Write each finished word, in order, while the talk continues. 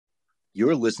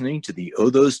You're listening to the Oh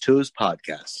Those Toes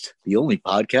podcast, the only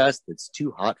podcast that's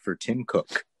too hot for Tim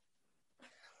Cook.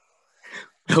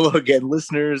 Hello again,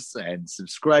 listeners and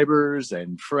subscribers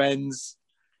and friends.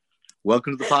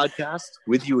 Welcome to the podcast.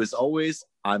 With you as always,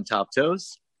 I'm Top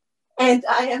Toes. And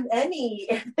I am Emmy.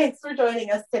 Thanks for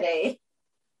joining us today.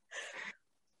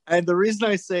 And the reason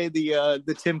I say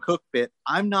the Tim Cook bit,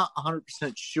 I'm not 100%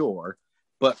 sure,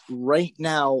 but right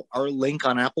now our link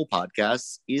on Apple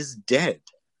Podcasts is dead.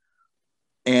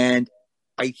 And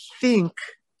I think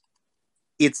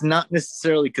it's not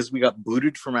necessarily because we got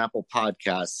booted from Apple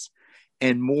Podcasts,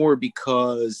 and more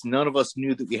because none of us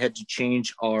knew that we had to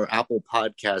change our Apple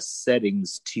Podcast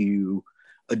settings to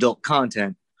adult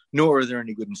content, nor are there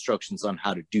any good instructions on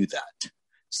how to do that.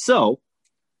 So,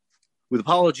 with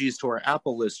apologies to our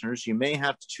Apple listeners, you may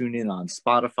have to tune in on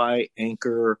Spotify,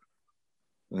 Anchor.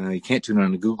 You can't tune in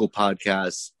on the Google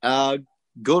Podcasts.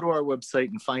 Go to our website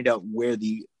and find out where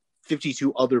the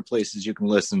 52 other places you can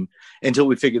listen until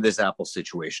we figure this Apple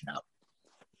situation out.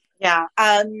 Yeah.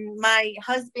 My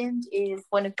husband is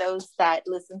one of those that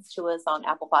listens to us on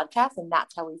Apple Podcasts, and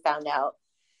that's how we found out.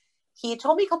 He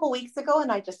told me a couple weeks ago,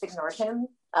 and I just ignored him.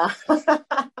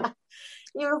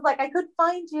 He was like, I could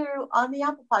find you on the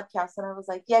Apple Podcast. And I was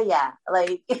like, yeah.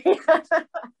 Like,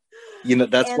 you know,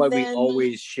 that's why we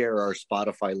always share our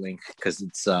Spotify link, because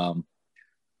it's,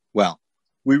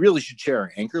 we really should share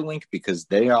our Anchor link because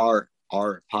they are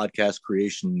our podcast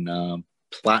creation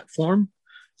platform.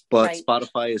 But right.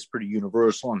 Spotify is pretty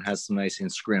universal and has some nice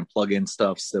Instagram plugin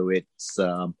stuff. So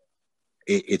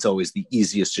it's always the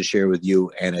easiest to share with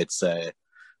you. And it's a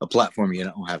platform you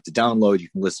don't have to download. You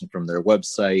can listen from their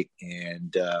website,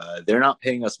 and they're not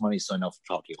paying us money, so enough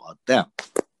talking about them.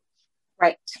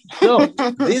 Right. So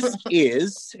this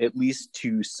is, at least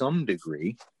to some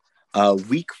degree,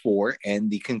 week 4 and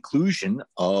the conclusion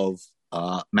of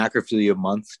Macrophilia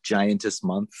Month, Giantess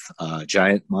Month,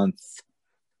 Giant Month,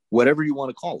 whatever you want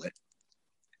to call it.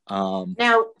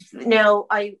 Now,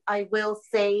 I will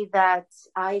say that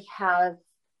I have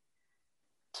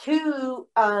 2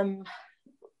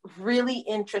 really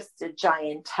interested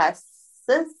giantess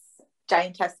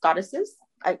goddesses.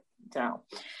 I don't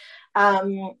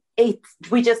know.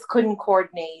 We just couldn't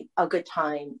coordinate a good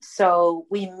time, so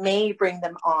we may bring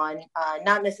them on,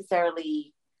 not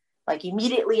necessarily like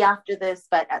immediately after this,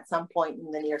 but at some point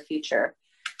in the near future,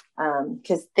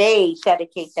 because they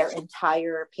dedicate their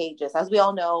entire pages. As we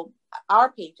all know,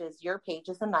 your page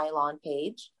is a nylon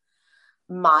page.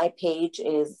 My page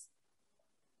is,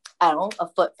 a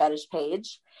foot fetish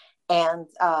page. And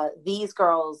these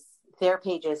girls, their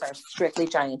pages are strictly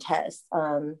giantess.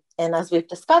 And as we've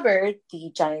discovered,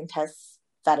 the giantess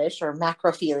fetish or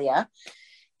macrophilia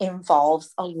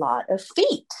involves a lot of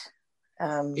feet.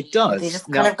 It does. They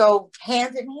just kind of go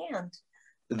hand in hand.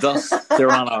 Thus,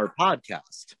 they're on our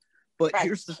podcast. But Right.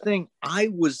 Here's the thing. I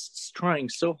was trying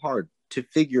so hard to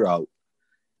figure out,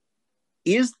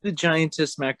 is the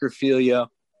giantess macrophilia...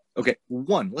 Okay,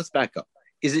 let's back up.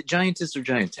 Is it giantess or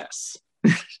giantess?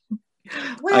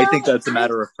 Well, I think that's a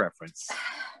matter of preference.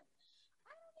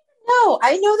 No,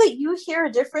 I know that you hear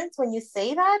a difference when you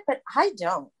say that, but I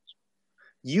don't.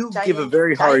 You give a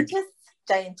very hard...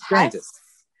 Giantess.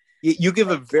 You give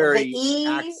a very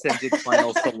accented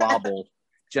final syllable,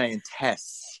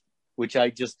 giantess, which I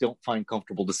just don't find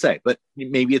comfortable to say. But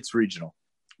maybe it's regional.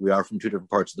 We are from 2 different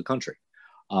parts of the country.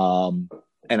 And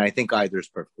I think either is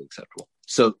perfectly acceptable.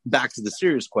 So back to the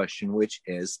serious question, which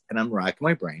is, and I'm racking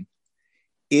my brain,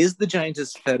 is the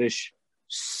giantess fetish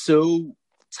so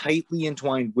tightly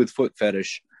entwined with foot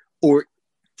fetish, or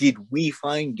did we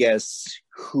find guests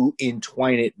who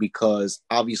entwine it because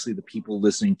obviously the people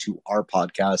listening to our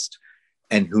podcast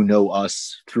and who know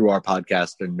us through our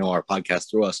podcast and know our podcast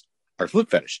through us are foot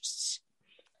fetishists?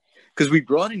 Because we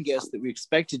brought in guests that we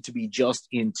expected to be just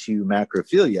into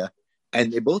macrophilia,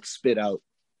 and they both spit out,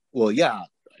 well, yeah,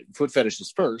 foot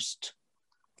fetishes first,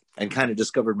 and kind of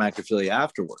discovered macrophilia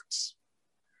afterwards.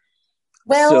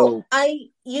 Well, I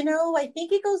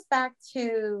think it goes back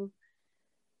to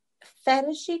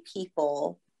fetishy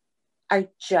people are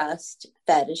just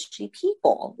fetishy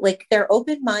people. Like, they're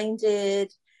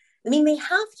open-minded. I mean, they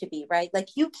have to be, right? Like,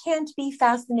 you can't be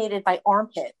fascinated by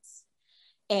armpits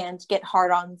and get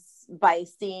hard-ons by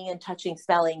seeing and touching,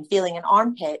 smelling, feeling an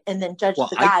armpit, and then judge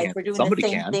the guy for doing the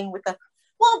same thing with the...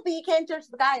 Well, but you can't judge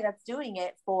the guy that's doing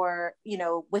it for,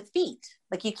 with feet.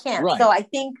 Like, you can't. Right. So I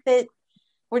think that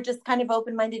we're just kind of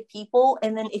open-minded people.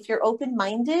 And then if you're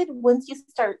open-minded, once you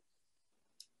start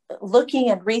looking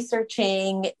and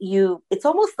researching, it's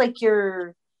almost like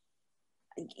you're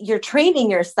training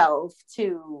yourself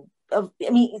to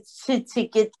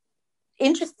get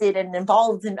interested and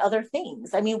involved in other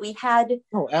things. I mean, we had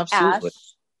absolutely.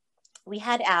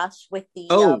 Ash with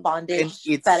the bondage and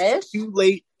it's fetish. Too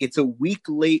late. It's a week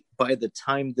late by the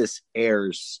time this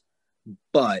airs,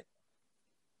 but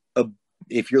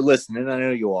if you're listening, I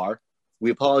know you are. We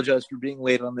apologize for being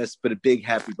late on this, but a big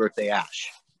happy birthday, Ash.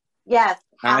 Yes.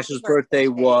 Ash's birthday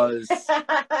was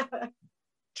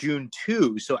June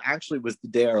 2, so actually was the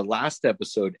day our last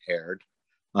episode aired.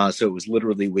 So it was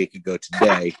literally a week ago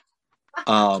today.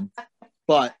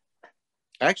 But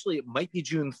actually, it might be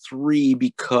June 3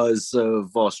 because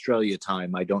of Australia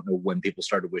time. I don't know when people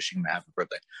started wishing him a happy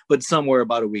birthday, but somewhere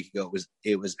about a week ago,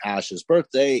 it was Ash's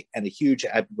birthday, and a huge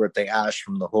happy birthday, Ash,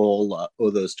 from the whole Owe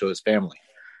Those to His family,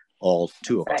 all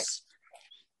two of us.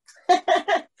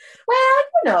 Well,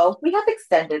 you know, we have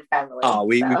extended family.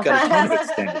 We've got a ton of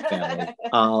extended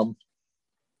family.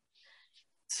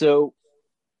 So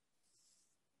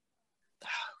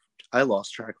I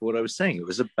lost track of what I was saying. It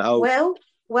was about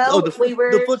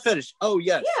the foot fetish. Oh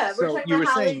yes. Yeah, so you were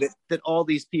saying that all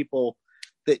these people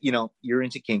that, you know, you're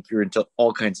into kink, you're into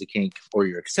all kinds of kink, or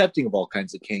you're accepting of all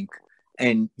kinds of kink,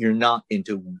 and you're not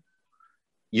into.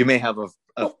 You may have a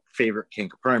favorite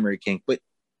kink, a primary kink, but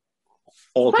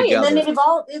altogether. Right, and then it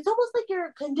evolves. It's almost like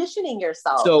you're conditioning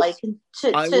yourself, to like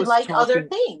other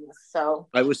things. So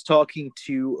I was talking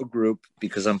to a group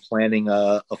because I'm planning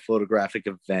a photographic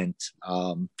event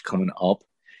coming up,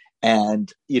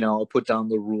 and you know, I'll put down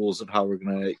the rules of how we're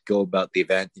going to go about the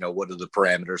event. You know, what are the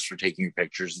parameters for taking your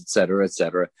pictures, et cetera, et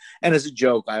cetera. And as a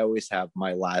joke, I always have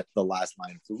the last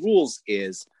line of the rules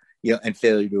is, you know, and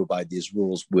failure to abide these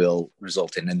rules will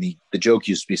result in. And the joke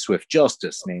used to be Swift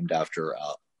Justice, named after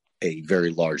a very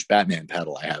large Batman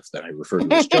paddle I have that I refer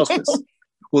to as Justice.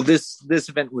 Well, this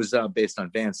event was based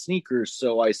on Vans sneakers,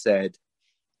 so I said,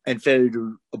 and failure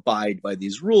to abide by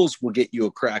these rules will get you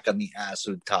a crack on the ass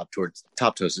with top toes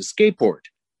of skateboard.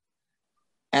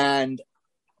 And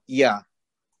yeah,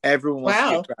 everyone wants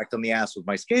to get cracked on the ass with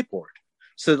my skateboard.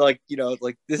 So, like, you know,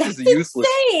 like, this is a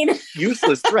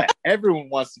useless threat. Everyone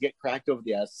wants to get cracked over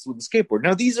the ass with a skateboard.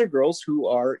 Now, these are girls who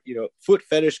are, you know, foot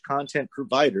fetish content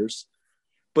providers,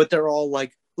 but they're all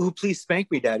like, "Ooh, please spank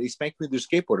me, daddy. Spank me with your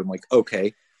skateboard." I'm like,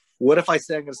 okay, what if I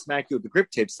say I'm going to smack you with the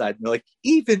grip tape side? And they're like,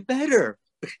 even better.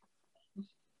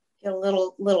 Get a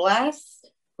little ass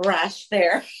rash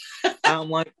there. I'm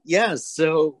like, yeah,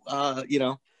 so, you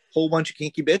know, whole bunch of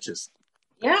kinky bitches.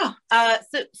 Yeah.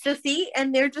 So see,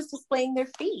 and they're just displaying their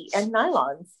feet and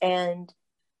nylons. And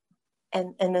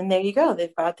then there you go.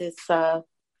 They've got this,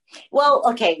 well,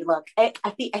 okay, look, I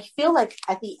feel like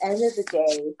at the end of the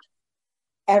day,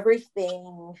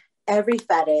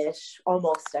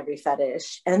 almost every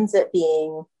fetish ends up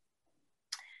being,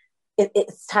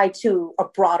 it's tied to a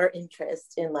broader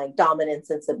interest in like dominance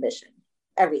and submission.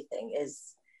 Everything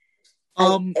is,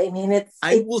 I mean,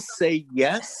 I will say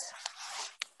yes.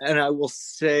 And I will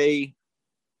say,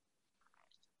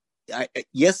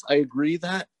 yes, I agree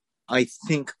that. I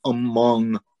think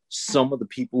among some of the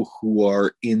people who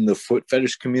are in the foot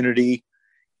fetish community,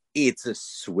 it's a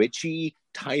switchy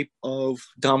type of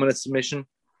dominant submission.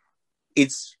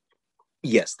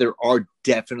 Yes, there are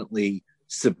definitely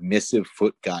submissive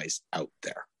foot guys out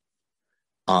there.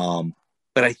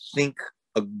 But I think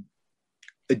a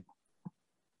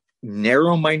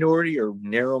narrow minority or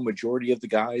narrow majority of the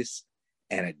guys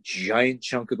and a giant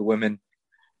chunk of the women,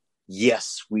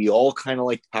 yes, we all kind of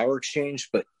like power exchange,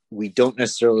 but we don't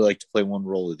necessarily like to play one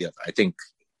role or the other. I think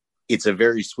it's a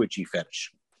very switchy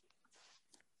fetish.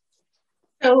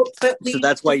 So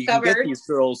that's why you can get these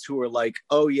girls who are like,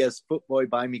 "Oh yes, footboy,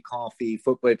 buy me coffee.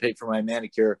 Footboy, pay for my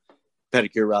pedicure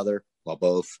rather, well,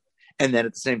 both." And then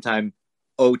at the same time,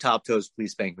 "Oh, top toes,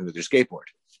 please spank me with your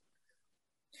skateboard."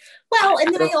 Well,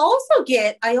 and then I also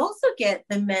get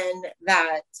the men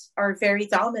that are very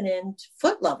dominant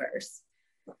foot lovers.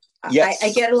 Yes.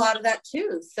 I get a lot of that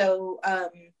too. So,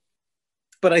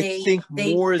 but I think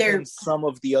more than some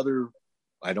of the other,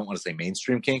 I don't want to say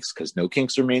mainstream kinks because no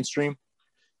kinks are mainstream.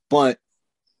 But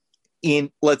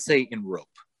let's say in rope,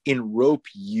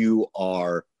 you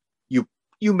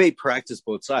may practice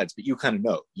both sides, but you kind of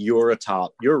know you're a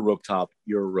rope top,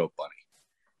 you're a rope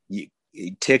bunny.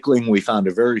 Tickling, we found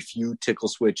a very few tickle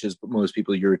switches, but most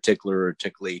people, you're a tickler or a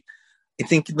tickly. I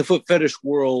think in the foot fetish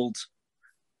world,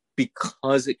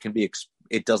 because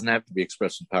it doesn't have to be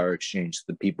expressed with power exchange,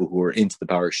 the people who are into the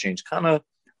power exchange kind of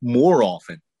more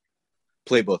often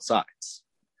play both sides.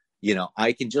 You know,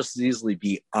 I can just as easily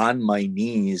be on my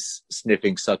knees,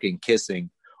 sniffing, sucking, kissing,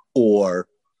 or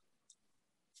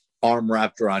arm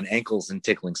wrapped around ankles and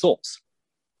tickling soles.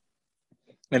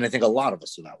 And I think a lot of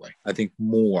us are that way. I think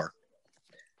more.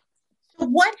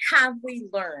 What have we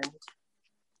learned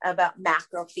about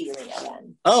macrophilia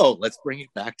then. Oh, let's bring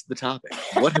it back to the topic.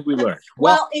 What have we learned?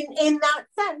 Well, in that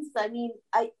sense, I mean,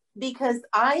 because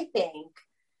I think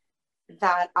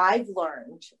that I've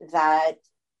learned that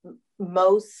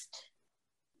most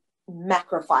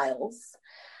macrophiles,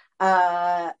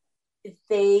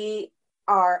 they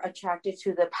are attracted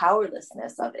to the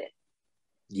powerlessness of it.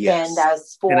 Yes. And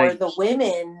as for the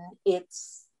women,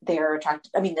 they're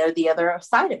attracted. I mean, they're the other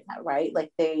side of that, right?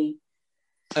 Like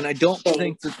And I don't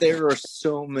think that there are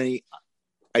so many.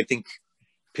 I think,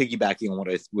 piggybacking on what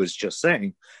I was just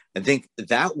saying, I think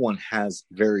that one has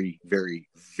very, very,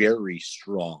 very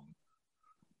strong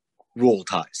role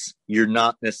ties. You're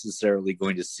not necessarily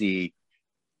going to see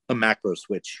a macro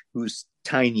switch who's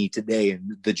tiny today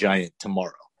and the giant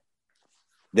tomorrow.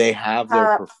 They have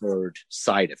their preferred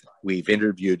side of it. We've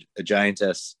interviewed a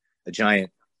giantess, a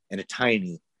giant, and a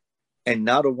tiny, and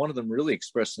not a one of them really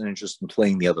expressed an interest in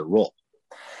playing the other role.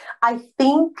 I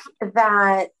think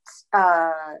that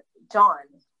John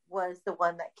was the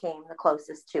one that came the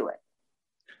closest to it,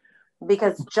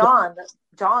 because John,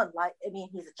 like, I mean,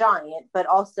 he's a giant, but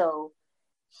also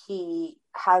he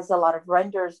has a lot of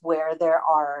renders where there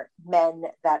are men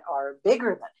that are bigger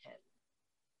than him,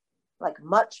 like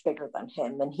much bigger than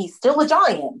him, and he's still a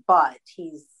giant, but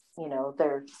he's, you know,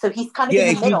 there. So he's kind of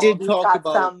in the middle. He did talk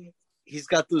about. He's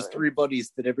got those three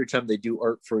buddies that every time they do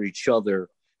art for each other,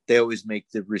 they always make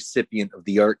the recipient of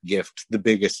the art gift the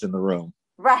biggest in the room.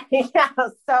 Right. Yeah.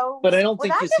 So, but I don't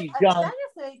think you see John.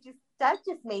 That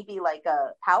just may be like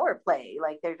a power play.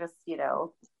 Like they're just, you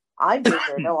know, I'm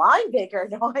bigger. No, I'm bigger.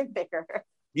 No, I'm bigger.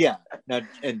 Yeah. Now,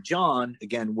 and John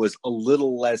again was a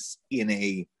little less in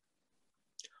a.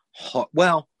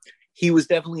 Well, he was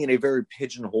definitely in a very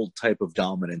pigeonholed type of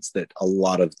dominance that a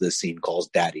lot of the scene calls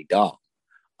daddy dom.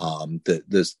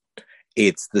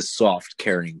 It's the soft,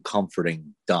 caring,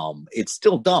 comforting dom. It's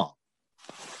still dom.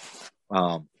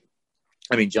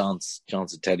 I mean, John's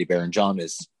a teddy bear, and John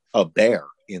is a bear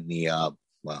in the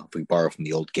well, if we borrow from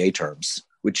the old gay terms,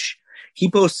 which he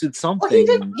posted something. Well, he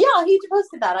did. Yeah, he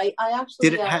posted that. I actually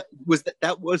did it. Was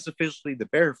that was officially the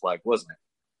bear flag, wasn't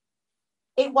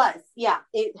it? It was. Yeah,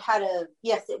 it had a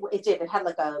yes. It did. It had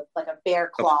like a bear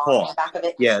claw on the back of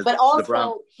it. Yeah, but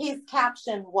also his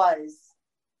caption was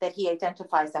that he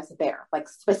identifies as a bear, like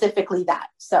specifically that.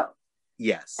 So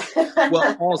yes.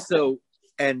 Well, also.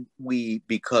 And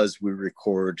because we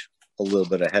record a little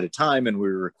bit ahead of time and we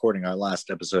were recording our last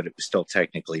episode, it was still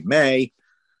technically May.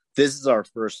 This is our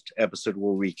first episode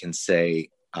where we can say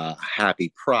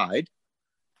Happy Pride.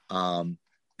 And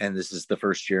this is the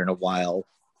first year in a while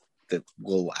that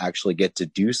we'll actually get to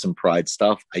do some Pride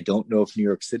stuff. I don't know if New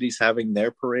York City's having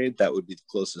their parade. That would be the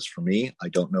closest for me. I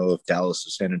don't know if Dallas or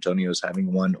San Antonio is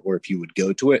having one or if you would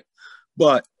go to it.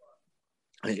 But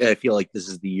I feel like this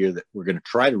is the year that we're going to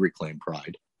try to reclaim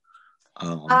Pride.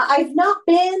 I've not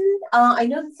been. I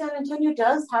know that San Antonio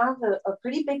does have a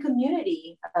pretty big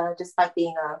community, despite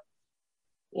being a,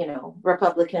 you know,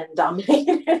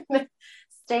 Republican-dominated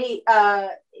state.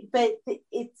 But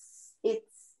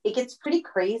it gets pretty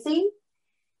crazy,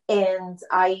 and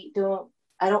I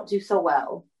don't do so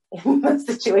well in those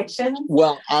situations.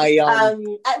 Well, I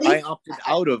opted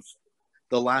out of.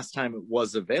 The last time it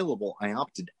was available, I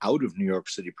opted out of New York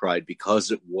City Pride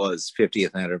because it was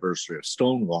 50th anniversary of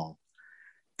Stonewall.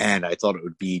 And I thought it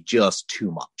would be just too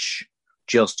much,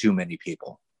 just too many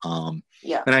people.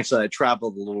 Yeah. And actually I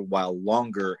traveled a little while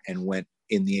longer and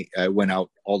I went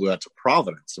out all the way out to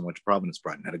Providence and went to Providence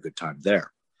Pride and had a good time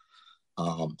there.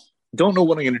 Don't know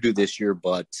what I'm going to do this year,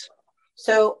 but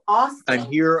so Austin.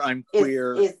 I'm here, I'm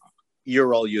queer.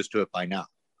 You're all used to it by now.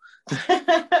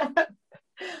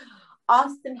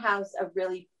 Austin has a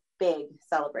really big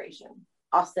celebration.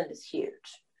 Austin is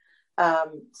huge.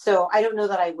 So I don't know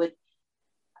that I would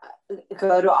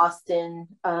go to Austin.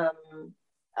 I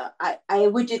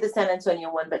would do the San Antonio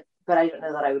one, but I don't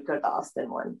know that I would go to the Austin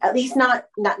one. At least not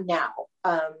now.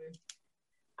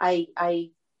 I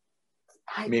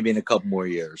maybe in a couple more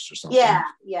years or something. Yeah.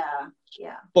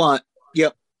 But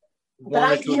yep. But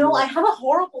I have a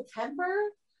horrible temper,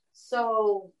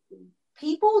 so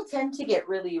people tend to get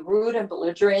really rude and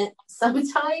belligerent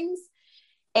sometimes.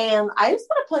 And I just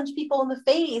want to punch people in the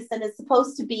face. And it's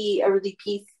supposed to be a really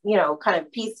kind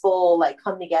of peaceful, like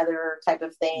come together type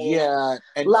of thing. Yeah.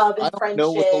 And love and friendship. I don't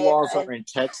know what the laws are in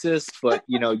Texas, but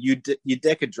you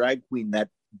deck a drag queen that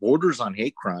borders on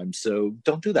hate crime. So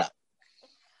don't do that.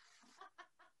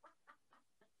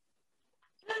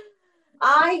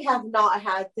 I have not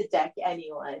had to deck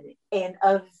anyone in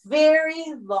a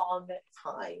very long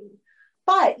time.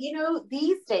 But,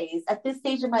 these days, at this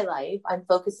stage of my life, I'm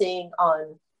focusing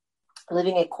on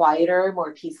living a quieter,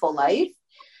 more peaceful life.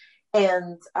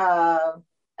 And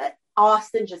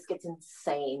Austin just gets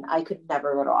insane. I could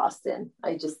never go to Austin.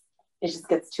 It just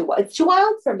gets too wild. It's too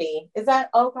wild for me. Is that,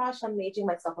 oh gosh, I'm aging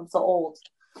myself. I'm so old.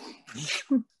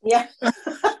 Yeah.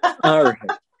 All right.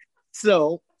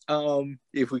 So,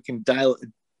 if we can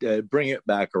bring it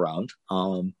back around,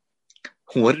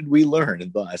 what did we learn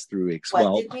in the last 3 weeks?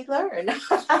 What did we learn?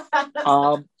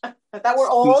 That we're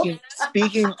old.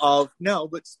 Speaking of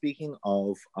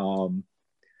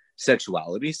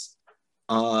sexualities,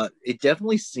 it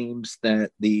definitely seems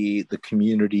that the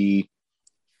community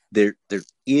there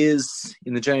is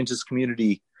in the Giantess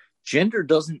community, gender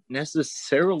doesn't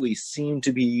necessarily seem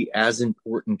to be as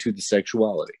important to the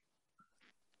sexuality.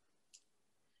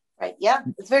 Right. Yeah,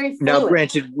 it's very fluid. Now,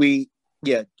 granted,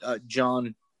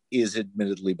 John is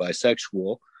admittedly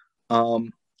bisexual,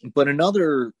 but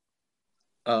another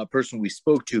person we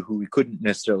spoke to who we couldn't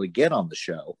necessarily get on the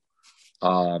show,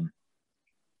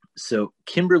 so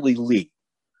Kimberly Lee,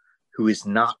 who is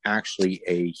not actually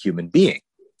a human being.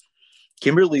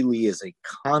 Kimberly Lee is a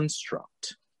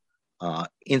construct.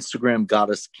 Instagram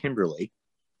goddess Kimberly,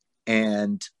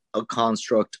 and a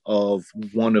construct of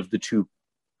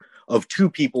two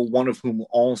people, one of whom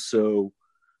also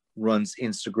runs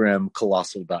Instagram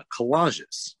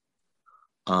colossal.collages.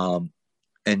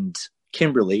 And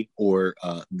Kimberly, or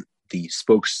the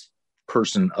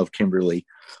spokesperson of Kimberly,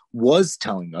 was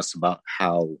telling us about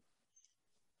how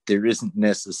there isn't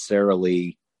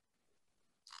necessarily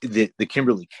the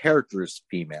Kimberly character is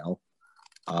female.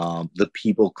 The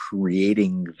people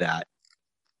creating that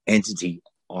entity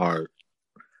are,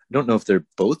 I don't know if they're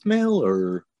both male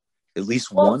or at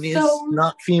least one is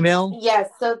not female. Yes.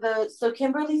 So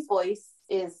Kimberly's voice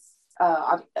is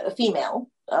a female.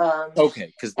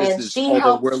 Okay, because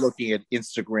we're looking at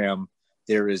Instagram,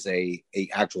 there is a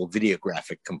actual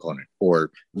videographic component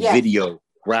or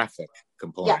videographic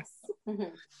component. Yes.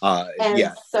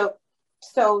 Mm-hmm.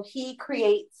 So he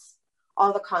creates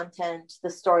all the content, the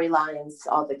storylines,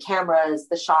 all the cameras,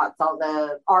 the shots, all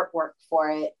the artwork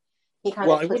for it. He kind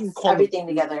of puts everything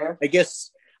together. I guess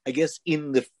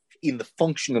in the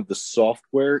function of the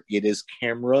software, it is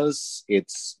cameras,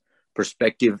 it's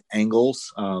perspective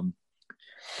angles.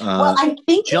 I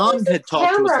think John had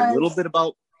talked to us a little bit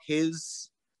about his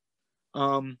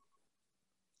the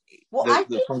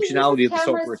functionality of the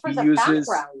software he uses.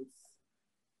 Backgrounds.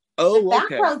 Oh, the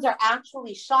backgrounds are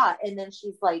actually shot, and then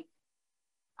she's like,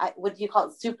 what do you call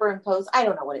it? Superimposed? I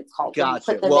don't know what it's called.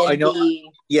 Gotcha. Well, I know.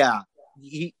 Yeah,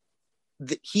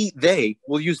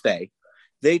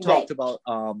 They talked about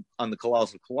on the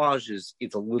Colossal Collages,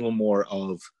 it's a little more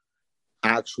of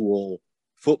actual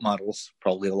foot models,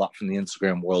 probably a lot from the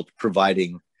Instagram world,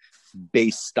 providing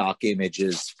base stock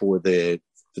images for the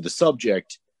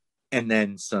subject, and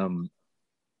then some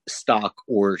stock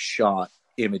or shot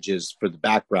images for the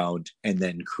background, and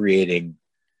then creating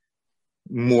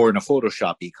more in a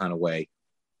Photoshop-y kind of way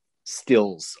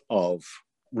stills of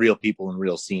real people and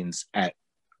real scenes at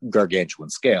gargantuan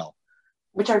scale,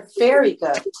 which are very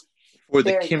good. For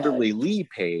the Kimberly Lee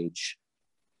page,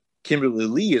 Kimberly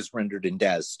Lee is rendered in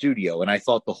Daz Studio, and I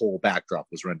thought the whole backdrop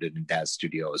was rendered in Daz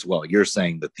Studio as well. You're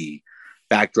saying that the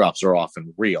backdrops are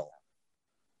often real,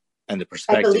 and the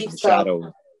perspective and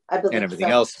shadow and everything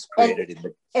else is created in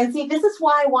the. And see, this is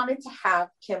why I wanted to have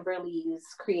Kimberly's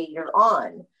creator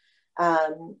on,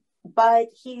 but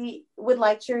he would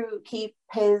like to keep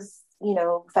his,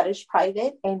 fetish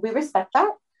private, and we respect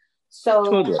that. So,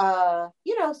 totally.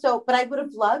 But I would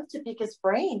have loved to pick his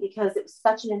brain because it was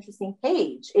such an interesting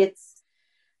page. It's,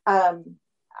 I'm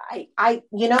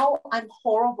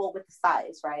horrible with the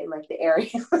size, right? Like the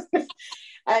area.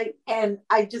 And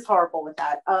I'm just horrible with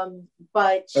that.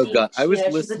 But I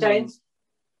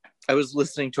was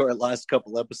listening to our last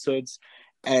couple episodes,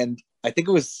 and I think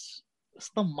it was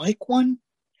the Mike one.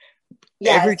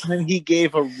 Yes. Every time he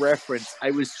gave a reference,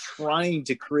 I was trying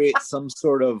to create some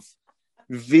sort of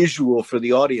visual for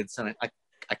the audience, and I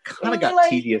kind of got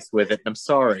tedious with it. I'm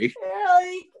sorry.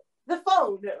 Like the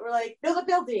phone, we're like, no, the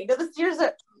building, no, the Sears,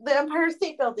 the Empire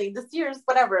State Building, the Sears,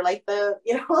 whatever, like the,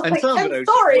 and like 10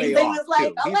 stories. He was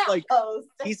like a lamppost.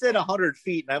 He said 100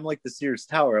 feet, and I'm like the Sears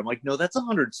Tower. I'm like, no, that's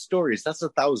 100 stories. That's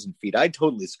 1,000 feet. I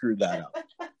totally screwed that up.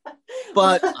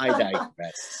 But I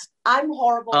digress. I'm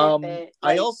horrible with it.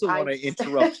 I also want to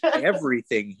interrupt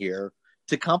everything here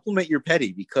to compliment your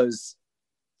petty, because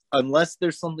unless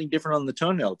there's something different on the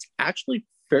toenail, it's actually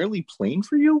fairly plain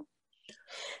for you.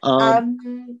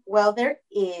 Well, there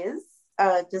is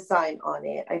a design on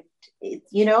it.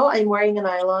 I'm wearing a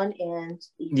nylon, and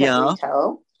you can't really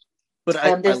tell. But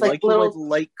I like the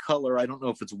light color. I don't know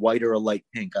if it's white or a light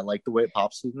pink. I like the way it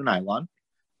pops through the nylon.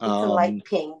 It's a light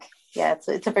pink. Yeah,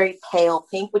 it's a very pale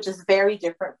pink, which is very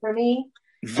different for me.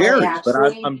 Very, but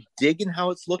I'm digging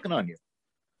how it's looking on you.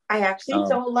 I actually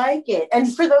don't like it.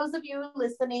 And for those of you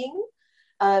listening,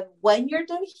 when you're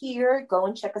done here, go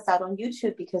and check us out on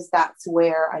YouTube, because that's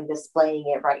where I'm displaying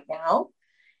it right now.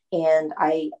 And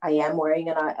I am wearing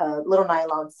a little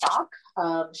nylon sock.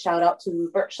 Shout out to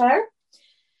Berkshire.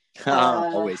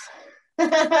 Always.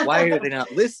 Why are they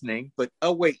not listening? But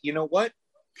oh wait, you know what?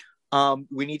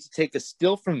 We need to take a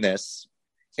still from this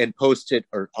and post it,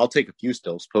 or I'll take a few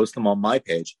stills, post them on my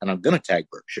page, and I'm gonna tag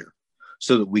Berkshire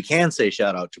so that we can say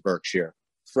shout out to Berkshire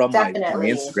from my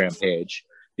Instagram page,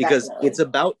 because it's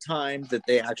about time that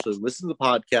they actually listen to the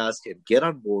podcast and get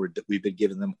on board that we've been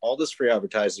giving them all this free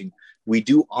advertising. We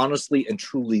do honestly and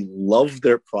truly love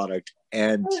their product,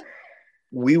 and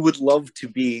we would love to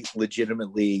be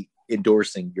legitimately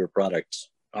endorsing your product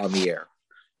on the air.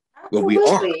 Well, we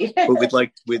are,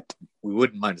 but we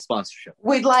wouldn't mind a sponsorship.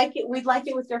 We'd like it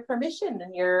with your permission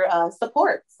and your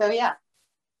support. So yeah.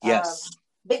 Yes.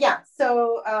 But yeah,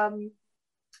 so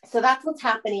that's what's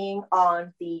happening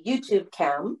on the YouTube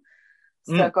cam.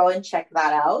 So go and check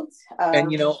that out.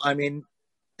 And I mean,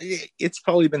 it's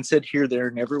probably been said here, there,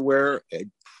 and everywhere.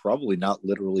 Probably not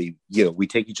literally. We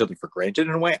take each other for granted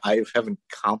in a way. I haven't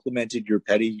complimented your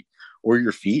petty or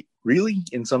your feet really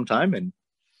in some time, and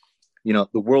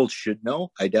the world should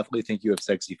know. I definitely think you have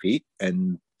sexy feet,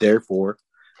 and therefore,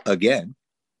 again,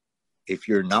 if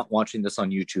you're not watching this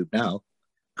on YouTube now,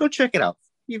 go check it out.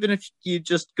 Even if you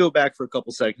just go back for a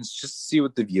couple seconds, just to see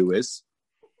what the view is.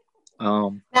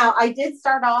 Now, I did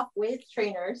start off with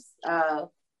trainers.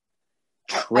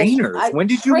 Trainers? When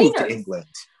did you move to England?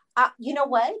 You know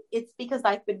what? It's because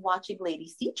I've been watching Lady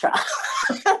Citra.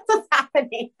 That's what's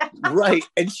happening. Right.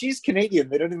 And she's Canadian.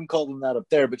 They don't even call them that up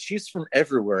there, but she's from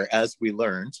everywhere, as we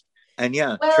learned. And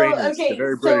trainers, a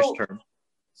very British term.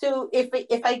 So if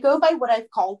I go by what I've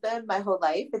called them my whole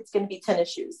life, it's going to be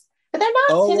tennis shoes. But they're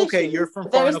not tennis shoes. You're from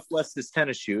far enough west as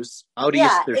tennis shoes. Out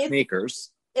east, they're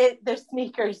sneakers. They're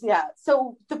sneakers, yeah.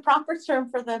 So the proper term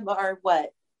for them are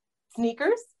what?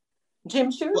 Sneakers?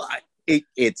 Gym shoes? Well,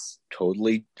 it's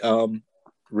totally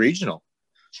regional.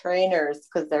 Trainers,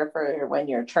 because they're for when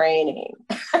you're training.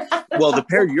 Well, the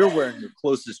pair you're wearing are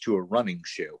closest to a running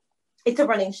shoe. It's a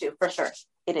running shoe, for sure.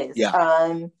 It is.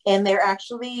 Yeah. And they're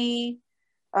actually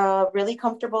really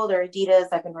comfortable. They're Adidas.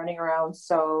 I've been running around,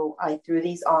 so I threw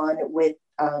these on with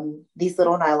these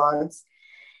little nylons.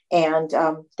 And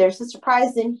there's a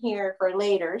surprise in here for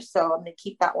later, so I'm going to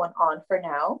keep that one on for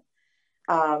now.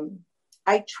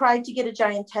 I tried to get a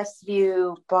giantess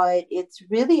view, but it's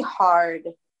really hard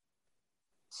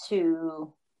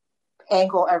to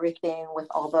angle everything with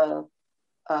all the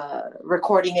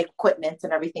recording equipment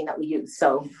and everything that we use.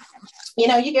 So,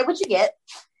 you get what you get.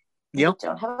 Yep.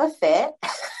 Don't have a fit.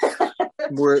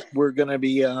 We're gonna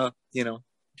be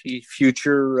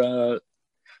future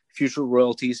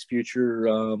royalties,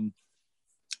 future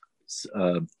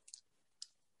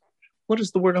what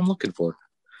is the word I'm looking for?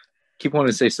 Keep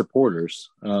wanting to say supporters.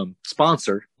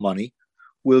 Sponsor money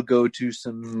will go to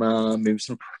some maybe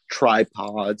some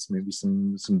tripods, maybe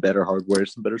some better hardware,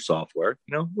 some better software.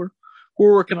 We're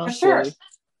working on slowly. Sure.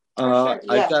 Yeah.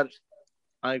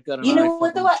 I've got an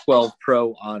iPhone 12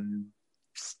 Pro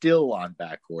still on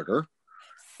back order.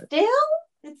 Still?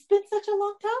 It's been such a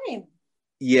long time.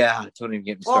 Yeah, don't even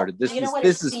get me started.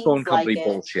 This is phone company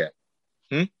bullshit.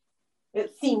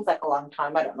 It seems like a long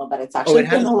time. I don't know that it's actually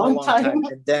been a long time.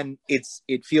 And then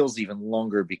it feels even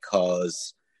longer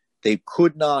because they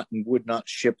could not and would not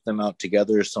ship them out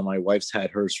together. So my wife's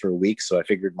had hers for a week, so I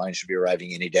figured mine should be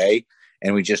arriving any day.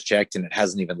 And we just checked, and it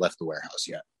hasn't even left the warehouse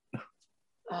yet.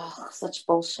 Oh, such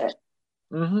bullshit.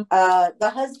 Mm-hmm. The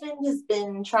husband has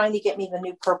been trying to get me the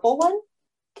new purple one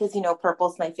because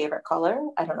purple's my favorite color.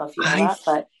 I don't know if you know that,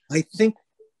 but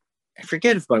I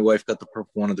forget if my wife got the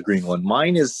purple one or the green one.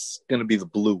 Mine is going to be the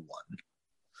blue one.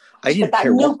 I didn't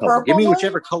care what color. Give me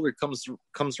whichever color comes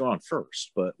around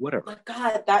first, but whatever. Oh my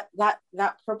God,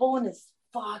 that purple one is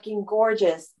fucking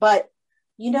gorgeous. But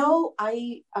I'm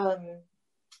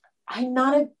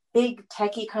not a big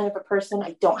techie kind of a person.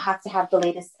 I don't have to have the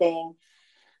latest thing.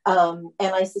 And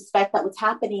I suspect that what's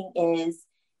happening is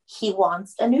he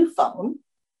wants a new phone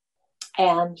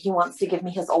and he wants to give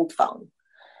me his old phone.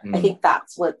 I think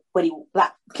that's what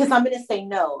because I'm going to say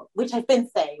no, which I've been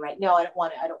saying, right? No, I don't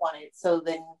want it. So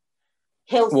then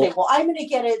he'll say, well, I'm going to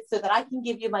get it so that I can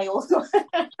give you my old one.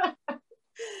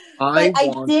 I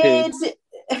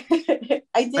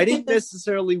didn't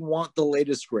necessarily want the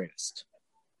latest greatest.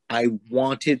 I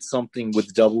wanted something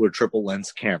with double or triple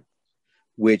lens camera,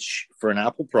 which for an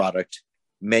Apple product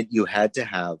meant you had to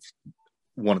have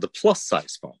one of the plus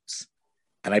size phones.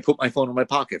 and I put my phone in my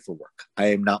pocket for work. I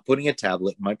am not putting a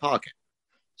tablet in my pocket.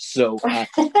 So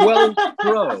 12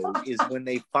 Pro is when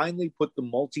they finally put the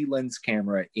multi-lens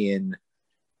camera in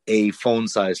a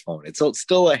phone-sized phone. It's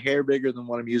still a hair bigger than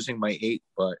what I'm using my 8,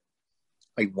 but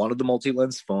I wanted the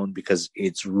multi-lens phone because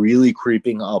it's really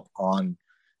creeping up on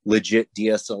legit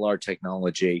DSLR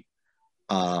technology.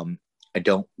 I'm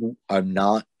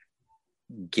not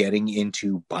getting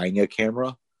into buying a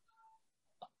camera.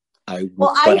 I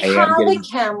have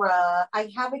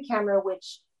a camera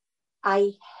which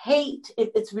I hate.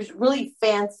 It's really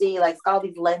fancy, like it's got all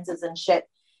these lenses and shit,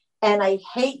 and I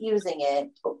hate using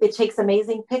it. It takes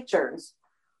amazing pictures,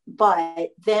 but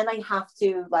then I have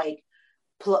to like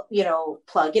plug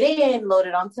it in, load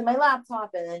it onto my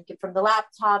laptop, and then from the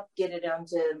laptop get it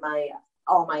onto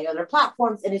all my other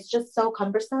platforms, and it's just so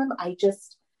cumbersome. I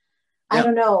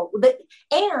don't know,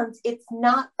 and it's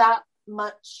not that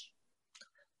much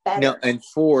better. No, and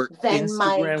for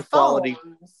Instagram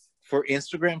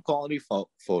quality,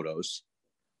 photos,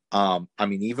 I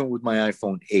mean, even with my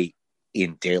iPhone 8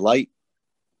 in daylight,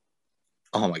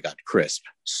 oh my God, crisp,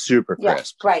 super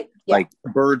crisp. Yeah, right. Yeah. Like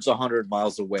birds 100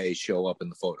 miles away show up in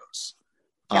the photos.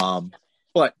 Yeah.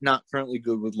 But not currently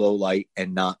good with low light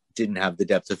and didn't have the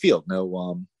depth of field.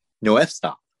 No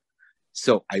f-stop.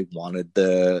 So I wanted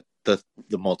the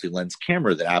multi-lens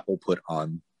camera that Apple put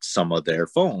on some of their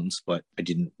phones, but I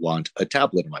didn't want a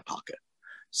tablet in my pocket.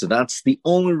 So that's the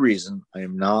only reason. I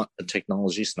am not a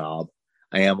technology snob.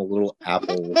 I am a little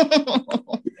Apple.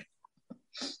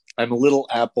 I'm a little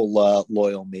Apple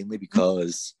loyal, mainly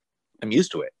because I'm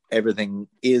used to it. Everything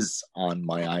is on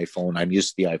my iPhone. I'm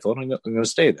used to the iPhone. I'm going to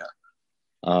stay there.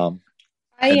 I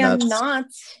am not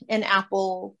an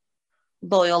Apple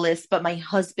loyalist, but my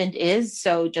husband is.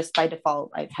 So just by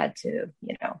default, I've had to,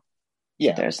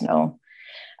 there's no.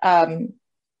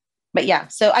 But yeah,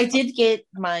 so I did get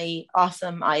my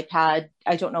awesome iPad.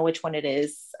 I don't know which one it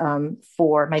is,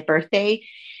 for my birthday.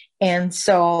 And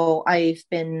so I've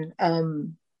been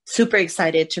super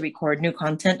excited to record new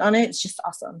content on it. It's just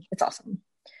awesome. It's awesome.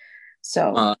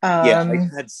 So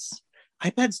iPads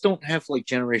don't have like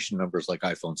generation numbers like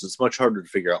iPhones. It's much harder to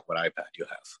figure out what iPad you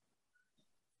have.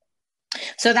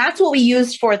 So that's what we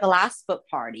used for the last book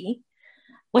party,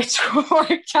 which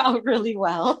worked out really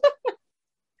well.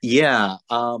 Yeah.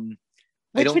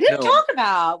 Which we didn't talk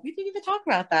about. We didn't even talk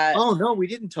about that. Oh, no, we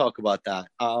didn't talk about that.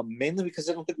 Mainly because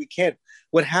I don't think we can.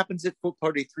 What happens at Foot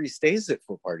Party 3 stays at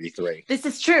Foot Party 3. This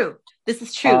is true.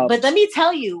 But let me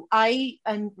tell you, I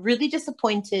am really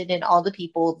disappointed in all the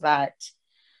people that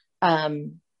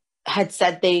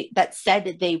said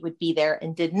that they would be there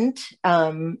and didn't.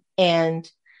 And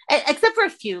except for a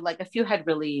few had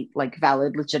really like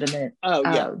valid, legitimate,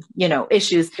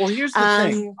 issues. Well, here's the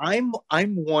thing.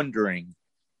 I'm wondering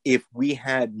if we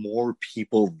had more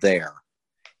people there,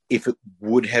 if it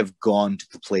would have gone to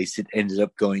the place it ended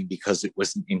up going because it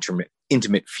was an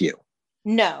intimate few.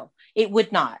 No, it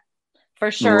would not.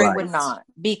 For sure, right. It would not.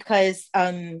 Because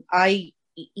the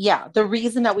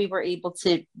reason that we were able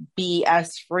to be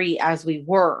as free as we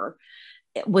were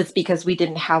was because we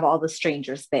didn't have all the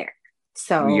strangers there.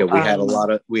 So yeah,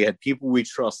 we had people we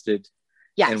trusted,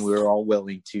 yes, and we were all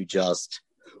willing to just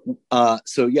let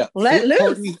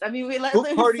loose. Party, we let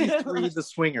loose. Party 3, the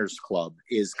Swingers Club,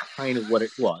 is kind of what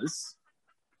it was.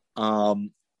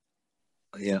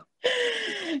 Yeah.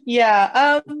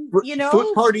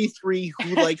 Foot Party 3,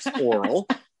 Who Likes Oral?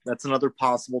 That's another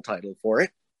possible title for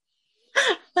it.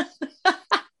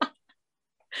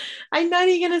 I'm not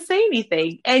even gonna say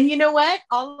anything. And you know what?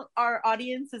 All our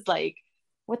audience is like,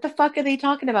 what the fuck are they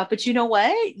talking about? But you know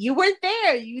what? You weren't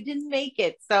there. You didn't make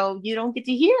it. So you don't get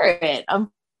to hear it,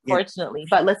 unfortunately. Yeah.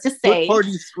 But let's just say Foot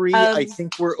Party 3, I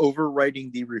think we're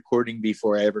overwriting the recording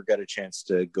before I ever got a chance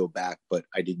to go back, but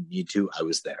I didn't need to. I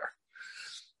was there.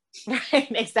 Right,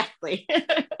 exactly.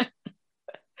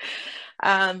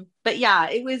 But yeah,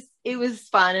 it was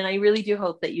fun, and I really do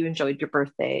hope that you enjoyed your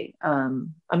birthday.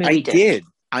 We did.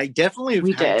 I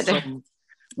definitely had some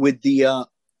with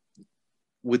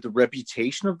the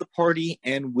reputation of the party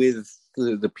and with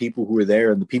the people who were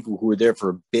there and the people who were there for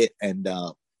a bit and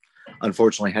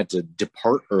unfortunately had to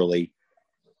depart early.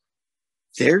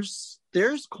 There's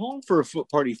calling for a Foot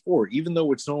Party 4, even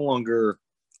though it's no longer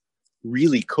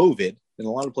really COVID. In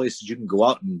a lot of places you can go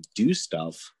out and do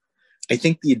stuff. I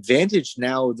think the advantage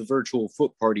now of the virtual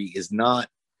Foot Party is not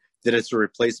that it's a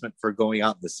replacement for going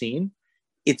out in the scene.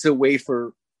 It's a way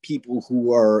for people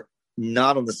who are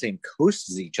not on the same coast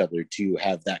as each other to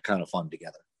have that kind of fun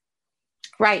together.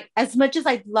 Right. As much as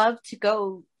I'd love to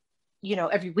go,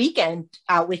 every weekend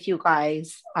out with you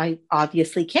guys, I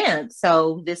obviously can't.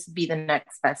 So this would be the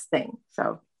next best thing.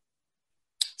 So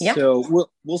Yep. So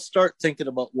we'll start thinking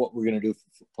about what we're going to do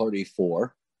for party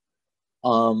 4.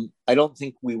 I don't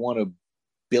think we want to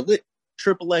bill it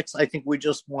triple X. I think we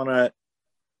just want to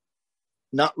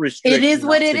not restrict. It is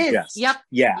what it suggest. is. Yep.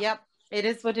 Yeah. Yep. It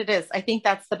is what it is. I think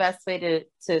that's the best way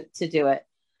to do it.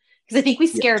 Because I think we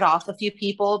scared off a few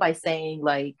people by saying,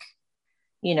 like,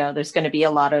 you know, there's going to be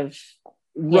a lot of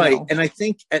right. And I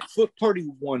think at Foot Party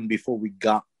 1, before we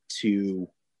got to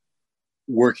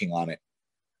working on it,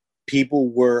 people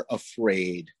were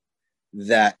afraid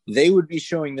that they would be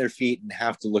showing their feet and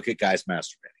have to look at guys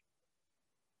masturbating.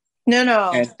 No,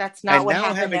 that's not what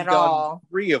happened at all.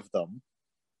 3 of them,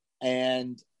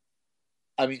 and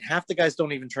I mean, half the guys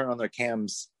don't even turn on their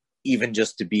cams, even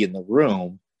just to be in the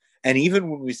room. And even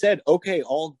when we said, okay,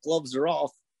 all gloves are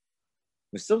off,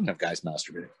 we still don't have guys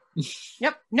masturbating.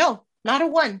 Yep. No, not a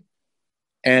one.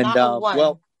 And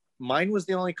well, mine was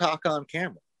the only cock on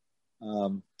camera.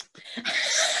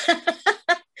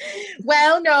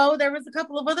 Well, no, there was a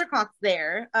couple of other cocks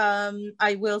there.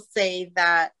 I will say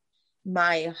that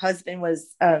my husband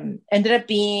was ended up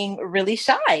being really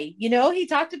shy. You know, he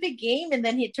talked a big game, and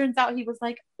then it turns out he was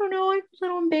like, I don't know, I'm a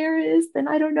little embarrassed, and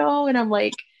I don't know. And I'm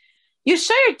like, you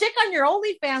show your dick on your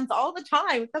OnlyFans all the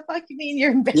time. What the fuck you mean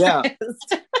you're embarrassed? Yeah.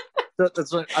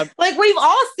 That's what like, we've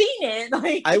all seen it.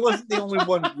 Like, I wasn't the only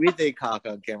one with a cock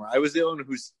on camera. I was the only one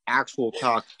whose actual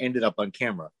cock ended up on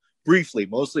camera. Briefly,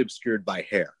 mostly obscured by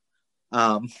hair.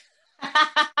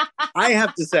 I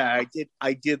have to say,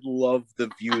 I did love the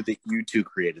view that you two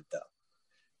created, though,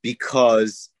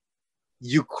 because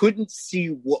you couldn't see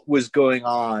what was going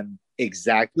on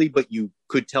exactly, but you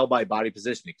could tell by body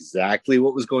position exactly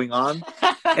what was going on.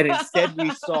 And instead, we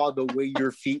saw the way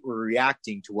your feet were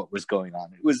reacting to what was going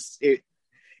on. It was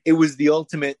the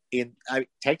ultimate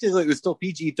technically, it was still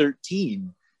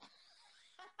PG-13.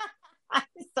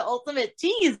 It's the ultimate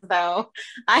tease, though.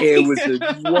 It was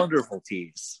a wonderful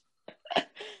tease.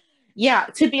 Yeah,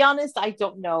 to be honest, I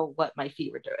don't know what my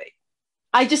feet were doing.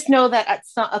 I just know that at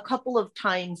a couple of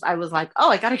times I was like, oh,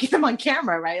 I got to get them on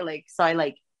camera, right? Like, so I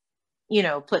like, you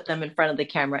know, put them in front of the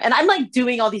camera. And I'm like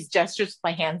doing all these gestures with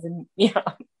my hands and, you know.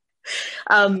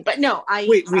 But no,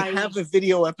 we have a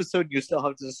video episode. You still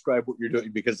have to describe what you're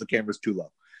doing because the camera's too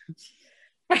low.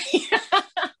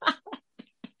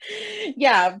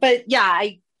 Yeah, but yeah,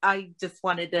 I just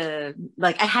wanted to,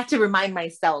 like, I had to remind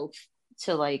myself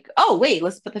to, like, oh wait,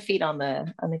 let's put the feet on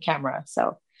the camera.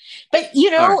 So, but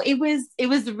you know, right. it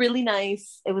was really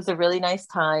nice. It was a really nice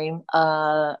time.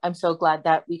 I'm so glad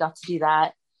that we got to do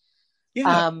that.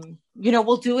 Yeah. You know,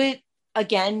 we'll do it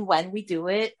again when we do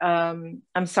it. I'm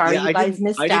sorry you guys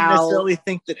missed out. I didn't necessarily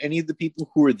think that any of the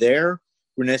people who were there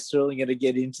were necessarily going to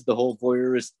get into the whole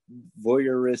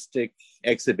voyeuristic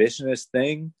exhibitionist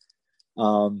thing.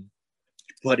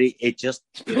 But it just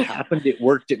happened. It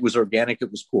worked. It was organic.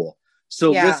 It was cool.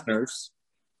 So listeners,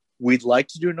 we'd like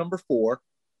to do number 4.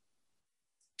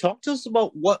 Talk to us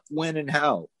about what, when, and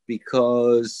how,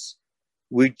 because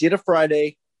we did a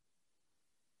Friday.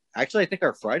 Actually, I think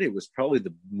our Friday was probably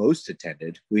the most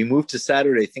attended. We moved to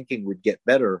Saturday thinking we'd get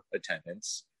better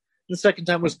attendance. The second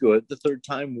time was good. The third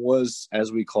time was,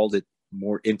 as we called it,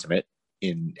 more intimate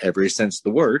in every sense of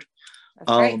the word.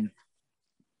 That's right.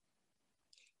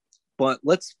 But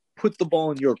let's put the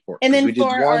ball in your court. And then we did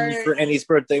one for Annie's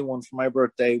birthday, one for my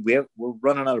birthday. We're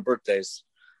running out of birthdays.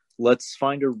 Let's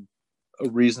find a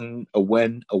reason, a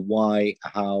when, a why, a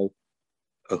how,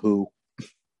 a who.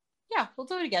 Yeah, we'll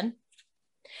do it again.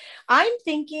 I'm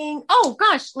thinking, oh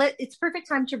gosh, it's perfect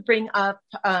time to bring up.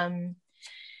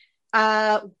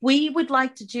 We would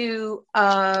like to do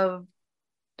a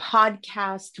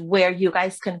podcast where you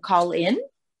guys can call in.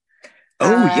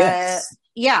 Oh, yes.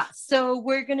 Yeah. So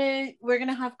we're gonna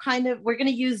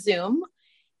use Zoom,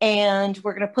 and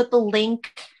we're gonna put the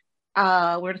link.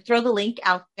 We're gonna throw the link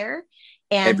out there,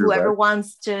 and everywhere.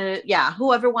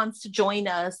 whoever wants to join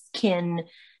us can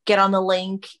get on the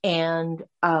link and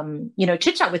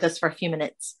chit chat with us for a few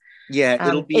minutes. Yeah,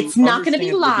 it'll be. It's not going to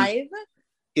be live.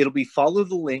 It'll be follow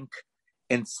the link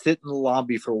and sit in the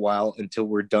lobby for a while until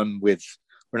we're done with.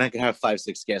 We're not going to have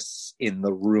 5-6 guests in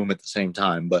the room at the same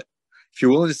time, but if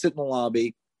you're willing to sit in the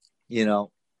lobby, you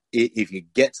know, if you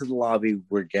get to the lobby,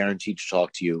 we're guaranteed to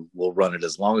talk to you. We'll run it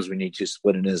as long as we need to,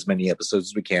 split it in as many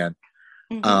episodes as we can.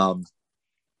 Mm-hmm.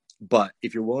 But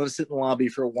if you're willing to sit in the lobby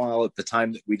for a while at the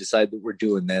time that we decide that we're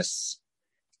doing this,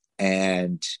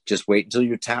 and just wait until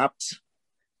you're tapped,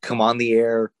 come on the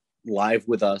air live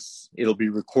with us. It'll be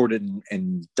recorded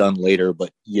and done later,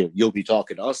 but you'll be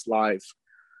talking to us live.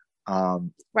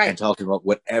 Right. And talking about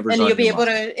whatever's and on you'll be your able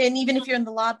mind. to, and even if you're in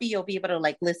the lobby, you'll be able to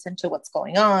like listen to what's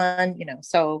going on,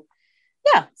 so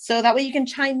yeah, so that way you can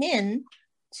chime in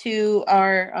to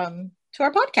our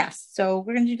podcast. So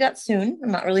we're going to do that soon.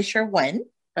 I'm not really sure when,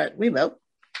 but we will.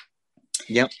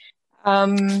 Yep.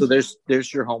 So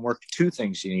there's your homework. 2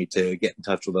 things you need to get in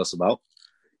touch with us about,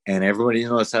 and everybody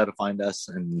knows how to find us.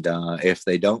 And if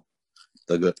they don't,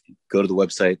 they'll go to the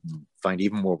website and find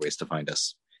even more ways to find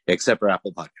us, except for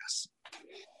Apple Podcasts.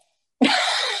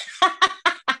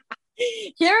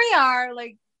 Here we are,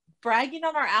 like bragging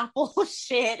on our Apple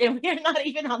shit, and we're not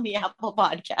even on the Apple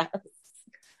Podcast.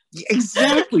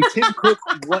 Exactly. Tim Cook,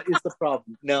 what is the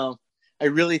problem? No, I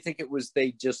really think it was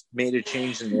they just made a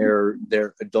change in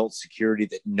their adult security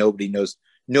that nobody knows.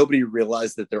 Nobody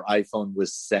realized that their iPhone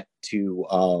was set to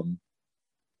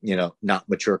not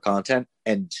mature content,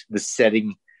 and the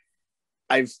setting,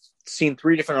 I've seen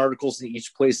 3 different articles, and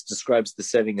each place describes the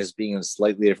setting as being in a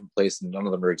slightly different place, and none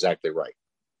of them are exactly right.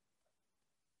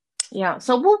 Yeah,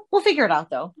 so we'll figure it out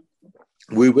though.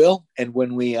 We will, and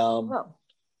when we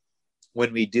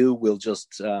do, we'll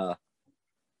just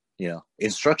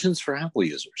instructions for Apple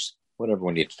users, whatever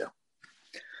we need to do.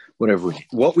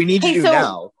 What we need to do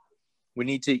now, we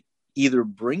need to either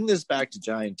bring this back to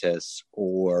Giantess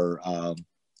or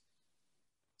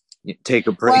take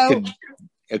a break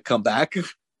and come back.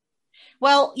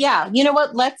 Well, yeah, you know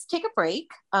what? Let's take a break.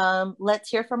 Let's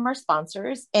hear from our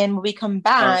sponsors, and when we come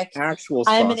back, our actual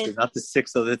sponsor, not the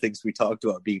 6 other things we talked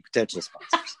about being potential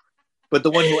sponsors, but the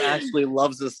one who actually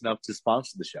loves us enough to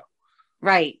sponsor the show,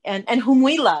 right? And whom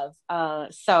we love.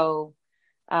 So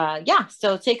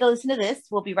take a listen to this.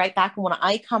 We'll be right back. And when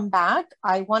I come back,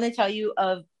 I want to tell you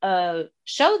of a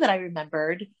show that I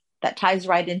remembered that ties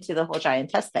right into the whole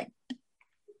Giantess thing.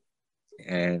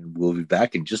 And we'll be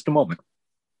back in just a moment.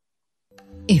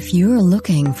 If you're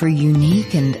looking for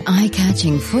unique and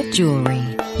eye-catching foot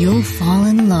jewelry, you'll fall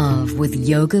in love with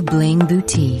Yoga Bling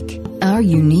Boutique. Our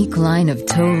unique line of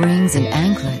toe rings and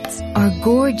anklets are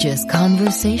gorgeous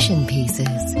conversation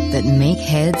pieces that make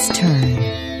heads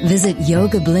turn. Visit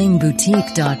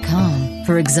yogablingboutique.com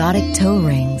for exotic toe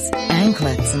rings,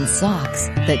 anklets, and socks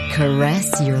that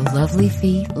caress your lovely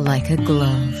feet like a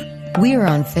glove. We are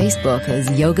on Facebook as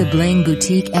Yoga Bling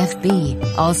Boutique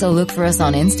FB. Also look for us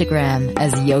on Instagram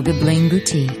as Yoga Bling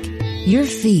Boutique. Your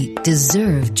feet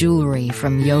deserve jewelry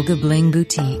from Yoga Bling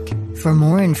Boutique. For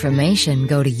more information,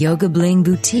 go to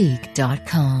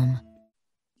yogablingboutique.com.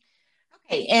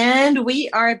 Okay, and we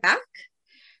are back.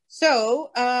 So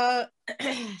a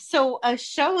show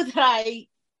that I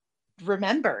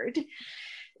remembered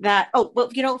that,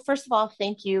 first of all,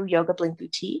 thank you, Yoga Bling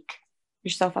Boutique.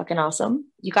 You're so fucking awesome.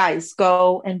 You guys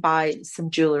go and buy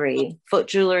some jewelry, foot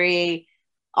jewelry,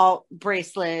 all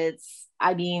bracelets.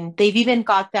 I mean, they've even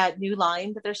got that new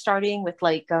line that they're starting with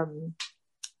like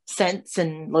scents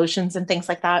and lotions and things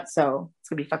like that. So it's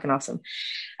gonna be fucking awesome.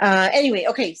 Anyway,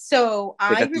 okay, so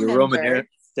I remember the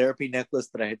aromatherapy necklace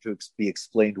that I had to be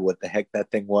explained what the heck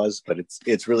that thing was, but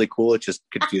it's really cool. It just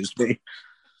confused me.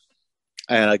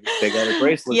 And they got a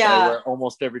bracelet that I wear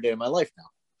almost every day of my life now.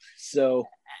 So.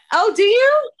 Oh, do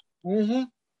you? Mm-hmm.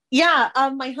 Yeah,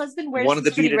 my husband wears one of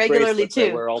the pretty regularly too.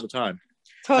 I wear all the time.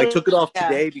 Totally. I took it off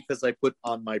today because I put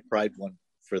on my Pride one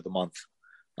for the month.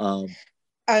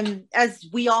 As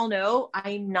we all know,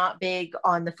 I'm not big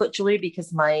on the foot jewelry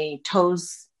because my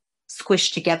toes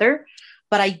squish together,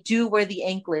 but I do wear the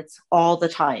anklets all the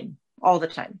time.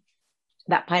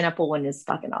 That pineapple one is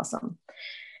fucking awesome.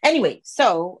 Anyway,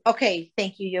 so, okay,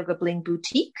 thank you, Yoga Bling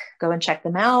Boutique. Go and check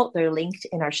them out. They're linked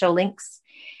in our show links.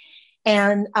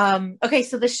 And,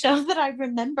 so the show that I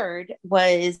remembered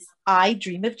was I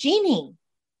Dream of Jeannie.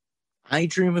 I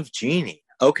Dream of Jeannie.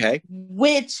 Okay.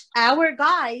 Which our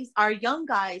young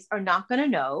guys are not going to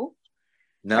know.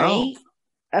 No. Right?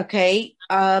 Okay.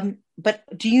 But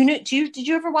did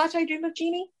you ever watch I Dream of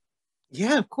Jeannie?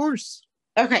 Yeah, of course.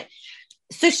 Okay.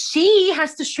 So she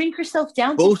has to shrink herself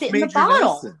down to fit in the bottle.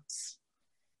 Nelsons.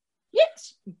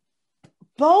 Yes.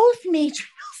 Both Major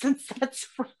Nelsons. That's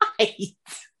right.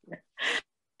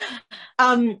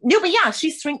 But yeah,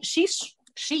 she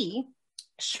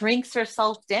shrinks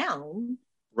herself down.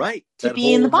 Right. To that be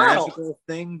whole in the bottle. Magical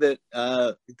thing that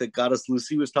Goddess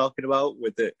Lucy was talking about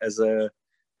with it as a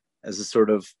sort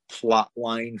of plot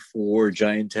line for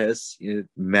Giantess,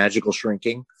 magical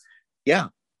shrinking. Yeah.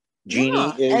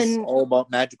 Jeannie is all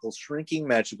about magical shrinking,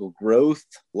 magical growth,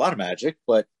 a lot of magic,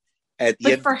 but at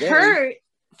the end of the day,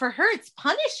 for her, it's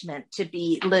punishment to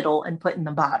be little and put in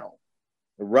the bottle.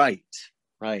 Right.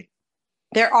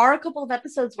 There are a couple of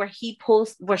episodes where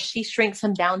she shrinks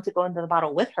him down to go into the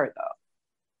bottle with her,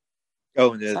 though.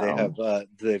 Oh, and they have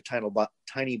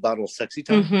tiny bottle sexy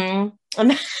time.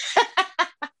 Mm-hmm.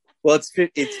 Well, it's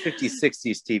 50s,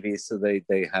 60s TV, so they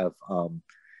have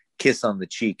kiss on the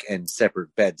cheek and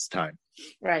separate beds time.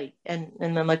 Right. And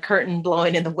then the curtain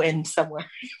blowing in the wind somewhere.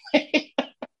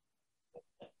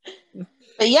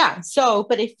 But yeah,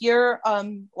 but if you're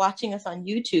watching us on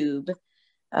YouTube,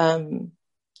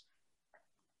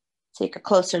 take a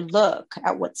closer look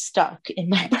at what's stuck in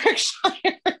my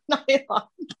Berkshire nylon.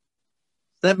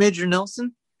 Is that Major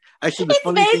Nelson? Actually, the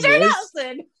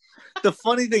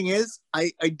funny thing is,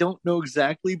 I don't know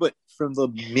exactly, but from the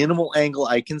minimal angle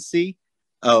I can see,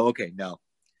 oh, okay, no.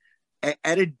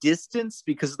 At a distance,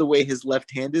 because of the way his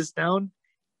left hand is down,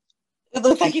 it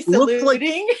looks like he's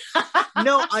saluting.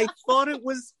 No, I thought it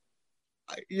was.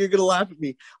 You're gonna laugh at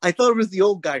me. I thought it was the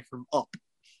old guy from Up.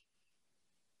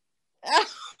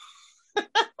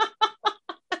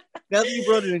 Now that you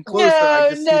brought it in closer, I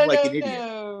just seem like an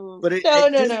idiot. But at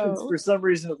distance, for some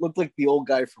reason, it looked like the old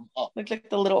guy from Up. Looked like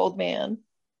the little old man.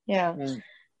 Yeah.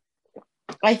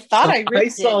 I thought I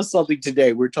saw something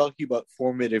today. We're talking about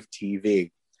formative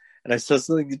TV. And I saw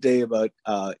something today about,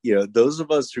 those of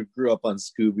us who grew up on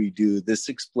Scooby-Doo. This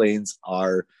explains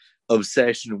our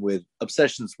obsessions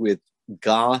with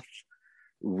goth,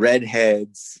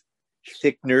 redheads,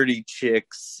 thick, nerdy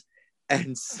chicks,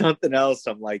 and something else.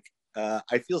 I'm like,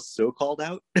 I feel so called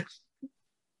out.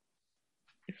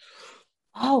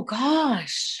 Oh,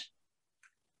 gosh.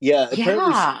 Yeah.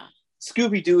 Apparently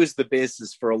Scooby-Doo is the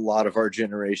basis for a lot of our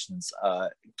generation's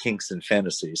kinks and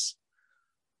fantasies.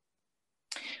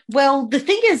 Well, the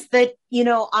thing is that,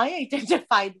 I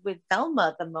identified with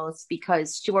Velma the most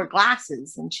because she wore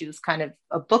glasses and she was kind of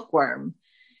a bookworm.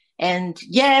 And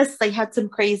yes, they had some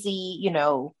crazy,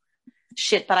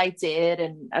 shit that I did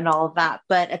and all of that.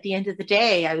 But at the end of the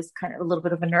day, I was kind of a little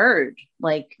bit of a nerd.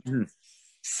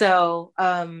 So,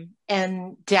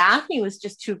 and Daphne was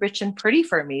just too rich and pretty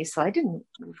for me. So I didn't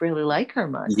really like her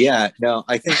much. Yeah, no,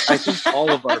 I think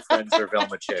all of our friends are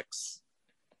Velma chicks.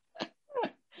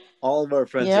 All of our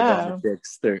friends are Velma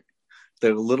chicks. They're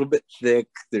a little bit thick.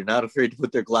 They're not afraid to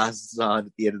put their glasses on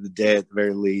at the end of the day, at the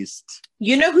very least.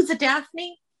 You know who's a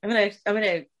Daphne? I'm gonna.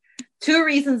 Two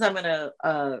reasons I'm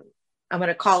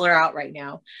gonna call her out right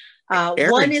now.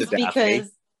 One is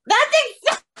because that's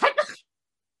exactly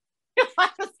what I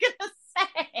was gonna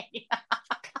say.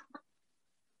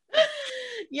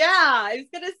 Yeah, I was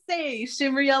gonna say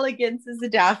Shimmery Elegance is a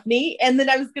Daphne, and then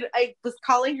I was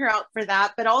calling her out for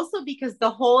that, but also because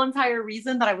the whole entire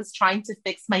reason that I was trying to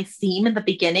fix my seam in the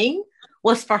beginning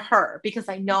was for her, because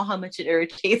I know how much it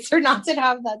irritates her not to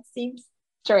have that seam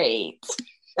straight.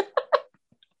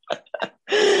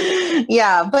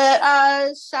 Yeah,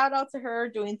 but shout out to her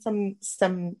doing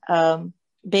some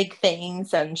big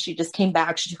things, and she just came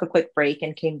back. She took a quick break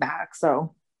and came back,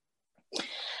 so.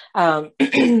 Find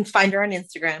her on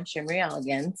Instagram, Shimmery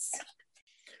Elegance.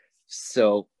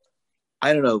 So,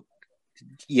 I don't know.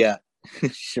 Yeah,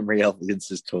 Shimmery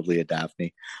Elegance is totally a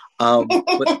Daphne. But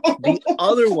the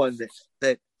other one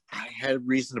that I had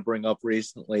reason to bring up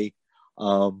recently,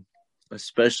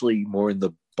 especially more in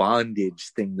the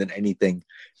bondage thing than anything,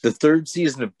 the third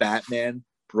season of Batman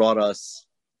brought us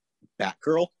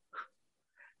Batgirl.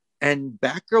 And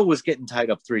Batgirl was getting tied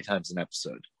up 3 times an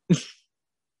episode.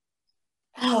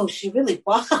 Oh, she really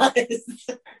was.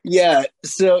 Yeah,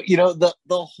 so the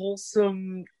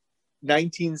wholesome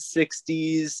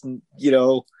 1960s,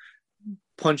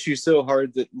 punch you so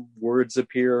hard that words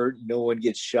appear, no one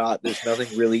gets shot. There's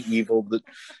nothing really evil.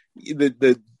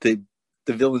 The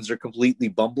villains are completely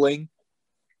bumbling,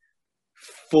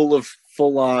 full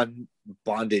on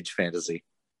bondage fantasy.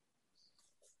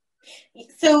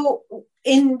 So,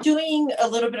 in doing a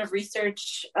little bit of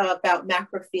research about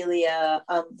macrophilia,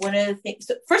 one of the things,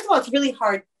 so first of all, it's really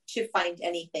hard to find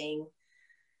anything.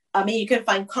 I mean, you can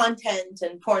find content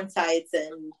and porn sites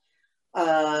and,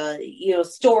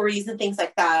 stories and things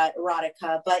like that,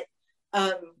 erotica, but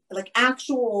like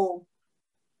actual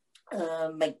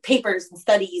like papers and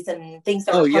studies and things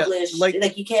that were published,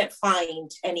 like you can't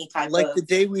find any type of... Like the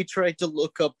day we tried to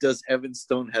look up, does Evan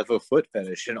Stone have a foot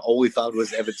fetish? And all we found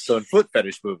was Evan Stone foot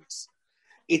fetish movies.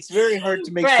 It's very hard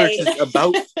to make searches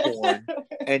about porn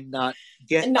and not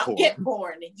get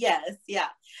porn. Yes, yeah.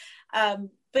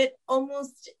 But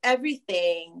almost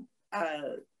everything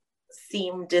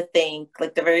seemed to think,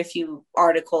 like the very few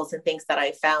articles and things that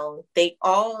I found, they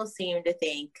all seem to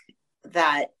think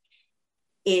that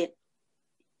it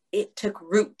took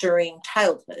root during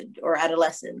childhood or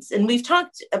adolescence. And we've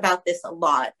talked about this a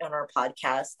lot on our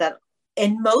podcast, that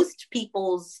in most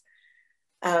people's,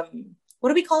 what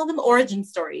do we call them? Origin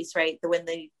stories, right? When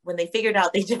they figured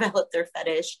out they developed their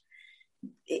fetish,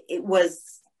 it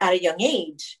was at a young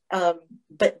age.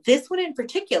 But this one in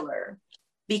particular,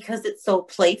 because it's so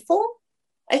playful,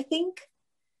 I think,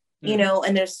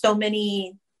 and there's so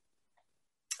many,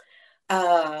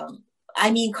 I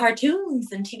I mean,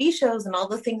 cartoons and TV shows and all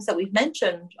the things that we've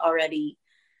mentioned already.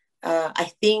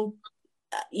 I think,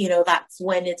 that's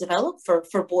when it developed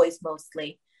for boys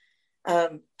mostly.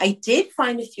 I did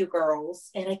find a few girls,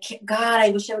 and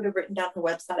I wish I would have written down her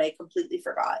website. I completely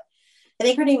forgot. I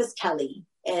think her name was Kelly,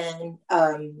 and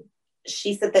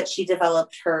she said that she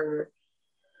developed her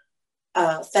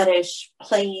fetish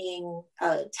playing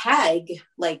tag.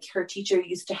 Like, her teacher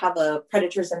used to have a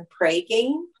predators and prey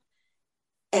game,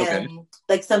 and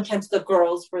like sometimes the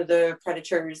girls were the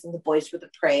predators and the boys were the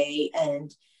prey,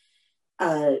 and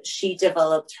she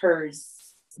developed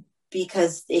hers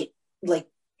because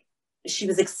she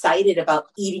was excited about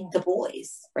eating the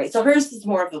boys, right? So hers is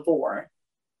more of a vor,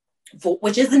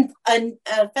 which isn't a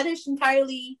fetish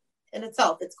entirely in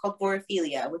itself. It's called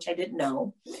vorophilia, which I didn't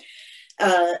know.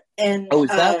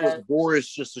 Vor is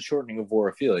just a shortening of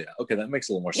vorophilia. Okay, that makes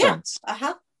a little more sense.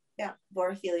 Yeah,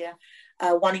 vorophilia,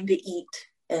 wanting to eat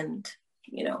and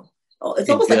it's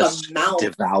almost like a mouth.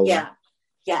 Devour. Yeah,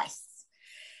 yes.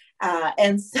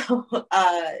 And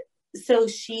so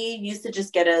she used to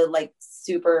just get a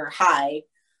super high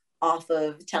off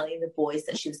of telling the boys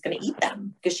that she was going to eat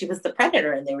them because she was the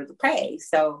predator and they were the prey.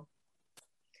 So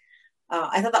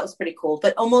I thought that was pretty cool.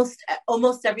 But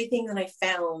almost everything that I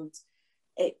found,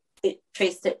 it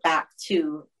traced it back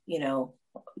to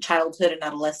childhood and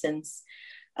adolescence,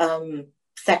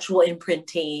 sexual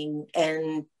imprinting,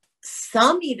 and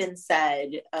some even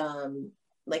said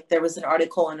there was an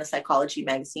article in a psychology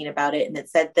magazine about it, and it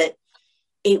said that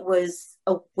it was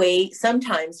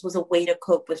sometimes was a way to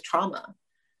cope with trauma,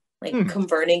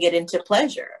 converting it into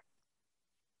pleasure.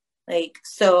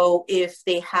 So if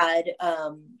they had,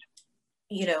 an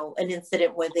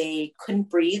incident where they couldn't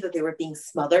breathe or they were being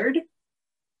smothered,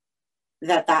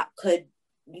 that could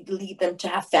lead them to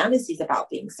have fantasies about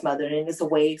being smothered, and it's a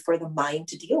way for the mind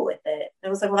to deal with it. And I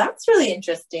was like, well, that's really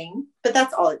interesting, but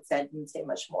that's all it said. It didn't say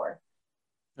much more.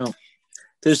 No.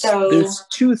 There's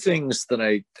two things that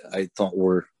I thought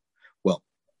were, well,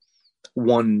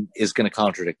 one is going to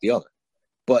contradict the other.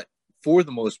 But for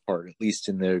the most part, at least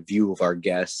in the view of our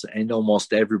guests and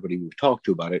almost everybody we've talked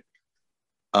to about it,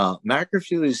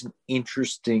 macrophilia is an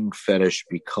interesting fetish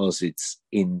because it's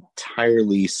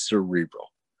entirely cerebral.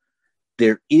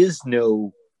 There is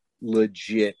no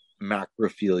legit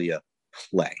macrophilia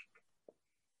play.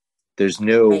 There's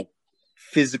no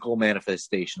physical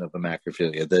manifestation of the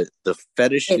macrophilia. The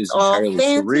fetish is entirely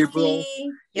cerebral.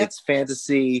 Yep. It's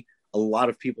fantasy. A lot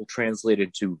of people translate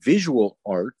it to visual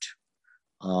art,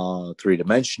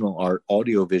 three-dimensional art,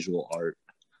 audio-visual art.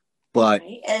 But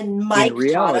in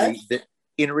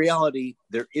reality,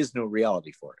 there is no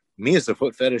reality for it. Me as a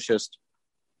foot fetishist,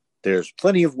 there's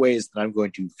plenty of ways that I'm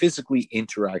going to physically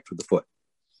interact with the foot.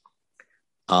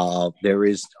 There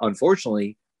is,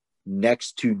 unfortunately,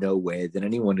 next to no way that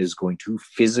anyone is going to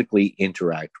physically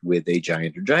interact with a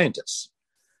giant or giantess.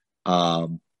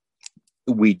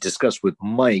 We discussed with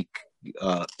Mike,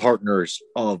 partners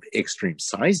of extreme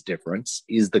size difference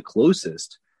is the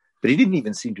closest, but he didn't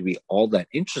even seem to be all that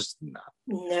interested in that.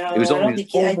 No, it was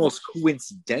almost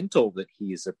coincidental that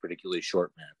he is a particularly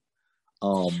short man.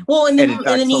 And in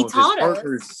fact, some of his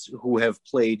partners who have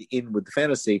played in with the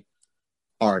fantasy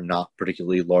are not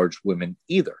particularly large women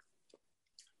either.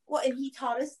 Well, and he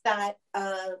taught us that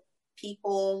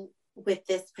people with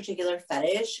this particular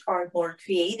fetish are more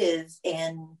creative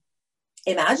and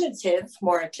imaginative,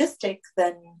 more artistic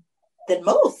than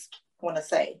most, I want to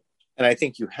say. And I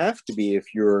think you have to be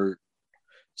if your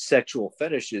sexual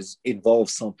fetishes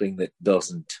involve something that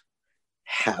doesn't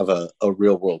have a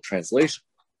real world translation.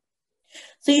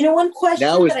 So, one question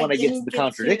now is when I get to the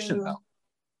contradiction, though.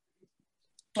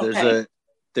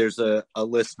 There's a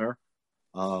listener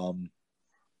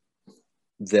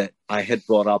that I had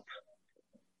brought up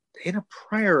in a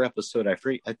prior episode,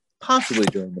 possibly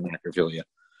during the macrophilia,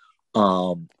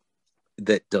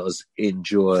 that does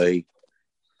enjoy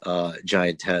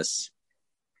giantess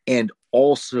and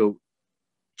also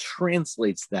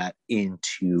translates that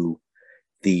into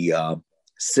the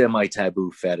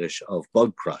semi-taboo fetish of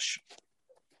bug crush.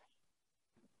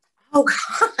 Oh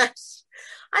gosh,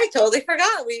 I totally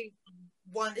forgot we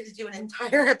wanted to do an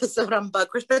entire episode on bug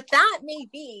crush, but that may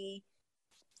be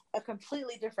a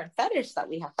completely different fetish that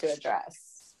we have to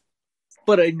address.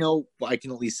 But I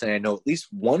can at least say I know at least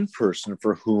one person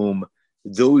for whom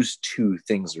those two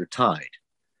things are tied.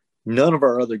 None of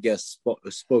our other guests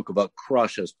spoke about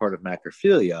crush as part of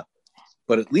macrophilia,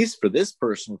 but at least for this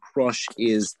person, crush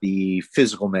is the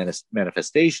physical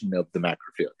manifestation of the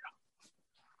macrophilia.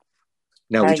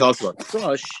 Now, we talked about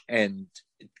crush and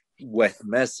wet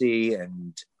messy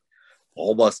and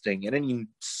ball busting and any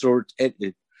sort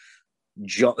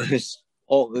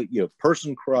all,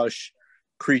 person crush,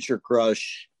 creature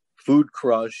crush, food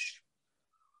crush.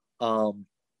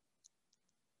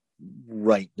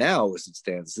 Right now, as it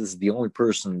stands, this is the only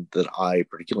person that I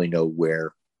particularly know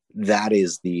where that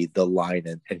is the line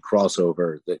and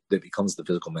crossover that becomes the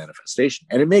physical manifestation.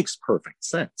 And it makes perfect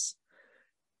sense.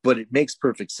 But it makes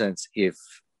perfect sense if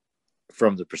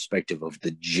from the perspective of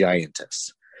the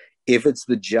giantess. If it's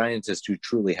the giantess who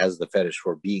truly has the fetish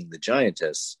for being the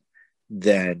giantess,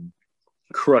 then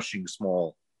crushing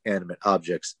small animate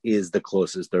objects is the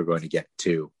closest they're going to get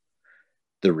to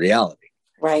the reality.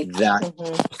 Right. That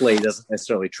play doesn't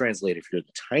necessarily translate if you're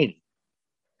the tiny.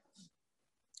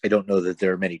 I don't know that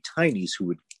there are many tinies who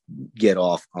would get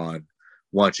off on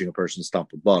watching a person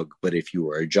stomp a bug, but if you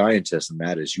are a giantess and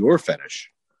that is your fetish,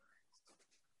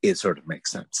 it sort of makes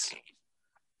sense.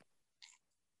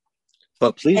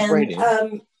 But please write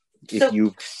in if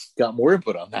you've got more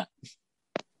input on that.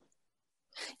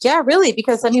 Yeah, really,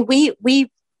 because I mean, we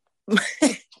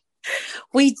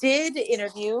we did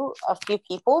interview a few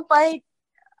people, but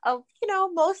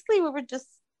mostly we were just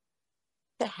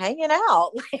hanging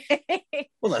out.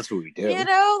 Well, that's what we do.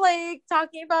 Like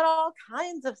talking about all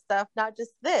kinds of stuff, not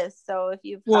just this. So if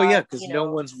you've because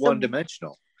no one's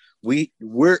one-dimensional.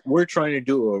 We're trying to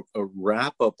do a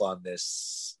wrap up on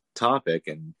this topic,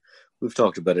 and we've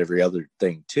talked about every other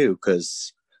thing too,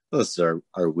 because this is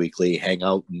our weekly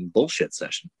hangout and bullshit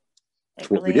session. That's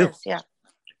what we do. Is, yeah.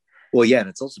 Well, yeah, and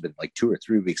it's also been like 2 or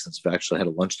 3 weeks since we've actually had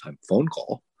a lunchtime phone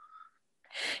call.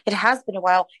 It has been a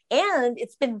while, and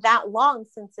it's been that long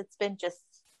since it's been just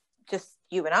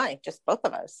you and I, just both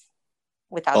of us,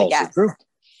 without a guest. True.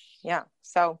 Yeah.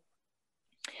 So,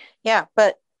 yeah,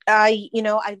 but I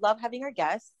love having our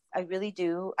guests. I really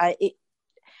do. And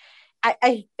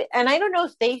I don't know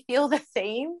if they feel the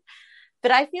same,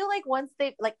 but I feel like once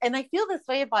they and I feel this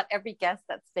way about every guest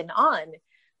that's been on.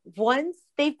 Once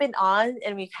they've been on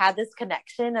and we've had this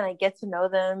connection and I get to know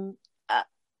them,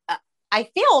 I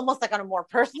feel almost like on a more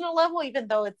personal level, even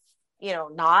though it's,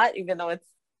 not, even though it's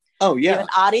an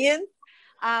audience.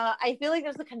 I feel like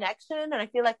there's a connection, and I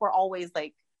feel like we're always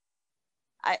like,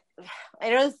 I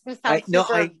know this sounds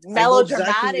super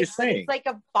melodramatic, exactly, but it's like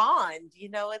a bond,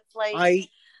 it's like.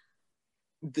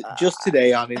 Just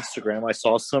today on Instagram, I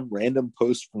saw some random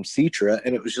post from Citra,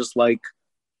 and it was just like,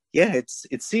 yeah, it's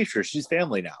Citra. She's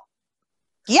family now.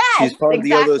 Yes, she's part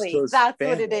exactly. Of the Othos That's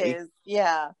family. what it is.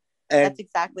 Yeah. And, that's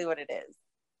exactly what it is.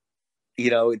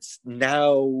 It's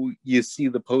now you see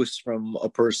the posts from a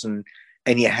person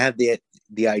and you have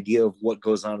the idea of what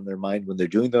goes on in their mind when they're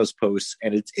doing those posts.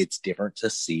 And it's different to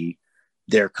see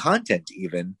their content,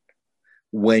 even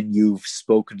when you've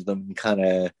spoken to them and kind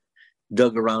of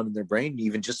dug around in their brain,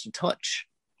 even just a touch.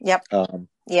 Yep.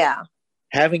 Yeah.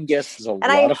 Having guests is a lot of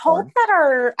fun. And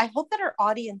I hope that our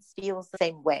audience feels the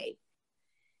same way.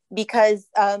 Because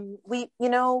the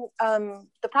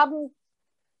problem,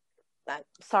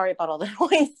 sorry about all the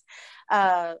noise,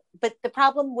 but the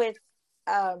problem with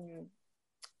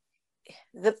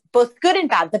the both good and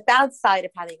bad, the bad side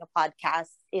of having a podcast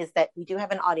is that we do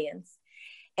have an audience.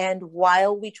 And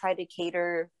while we try to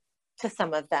cater to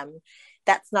some of them,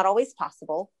 that's not always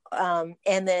possible. And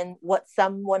then what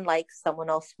someone likes, someone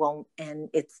else won't. And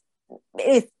it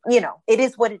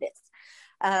is what it is.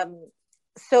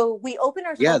 So we open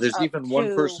ourselves. Yeah, there's even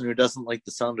one person who doesn't like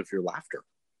the sound of your laughter.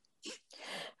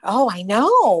 Oh, I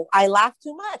know. I laugh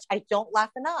too much. I don't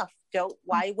laugh enough.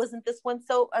 Why wasn't this one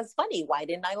so as funny? Why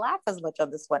didn't I laugh as much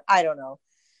on this one? I don't know.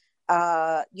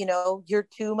 You're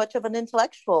too much of an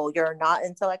intellectual. You're not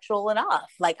intellectual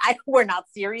enough. We're not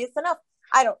serious enough.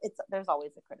 There's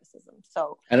always a criticism.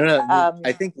 So I don't know.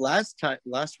 I think last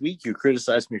week you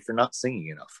criticized me for not singing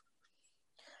enough.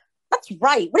 That's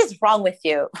right. What is wrong with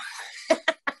you?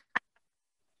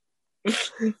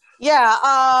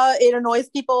 Yeah, it annoys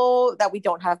people that we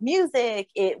don't have music.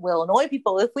 It will annoy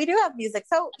people if we do have music.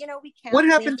 So, we can't. What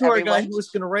happened to our guy who was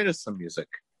going to write us some music?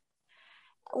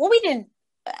 Well, we didn't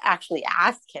actually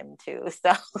ask him to.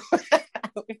 So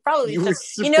we probably were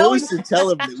supposed to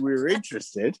tell him that we were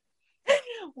interested.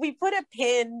 We put a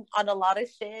pin on a lot of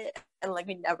shit and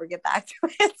we never get back to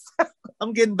it. So.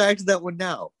 I'm getting back to that one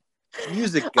now.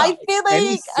 Music guy. I feel like, and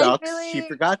he sucks. She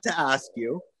forgot to ask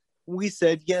you. We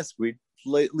said yes, we'd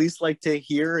at least like to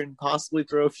hear and possibly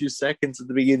throw a few seconds at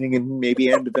the beginning and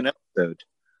maybe end of an episode.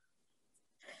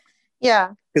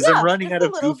 Yeah. Because I'm running out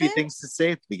of goofy things to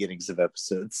say at the beginnings of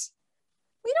episodes.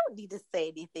 We don't need to say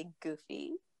anything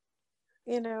goofy,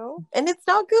 and it's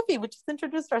not goofy. We just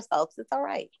introduced ourselves. It's all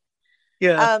right.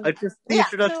 Yeah, the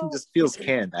introduction just feels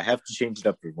canned. I have to change it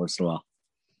up every once in a while.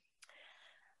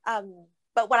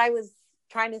 But what I was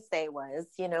trying to say was,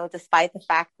 despite the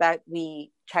fact that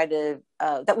we try to,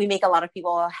 that we make a lot of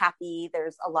people happy,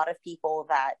 there's a lot of people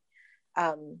that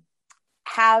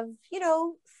have,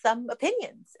 some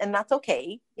opinions, and that's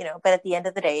okay, but at the end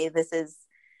of the day, this is,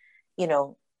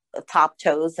 top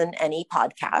toes in any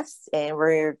podcast, and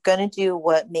we're going to do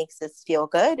what makes us feel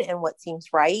good and what seems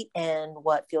right and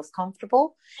what feels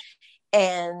comfortable.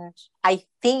 And I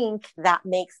think that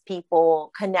makes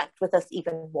people connect with us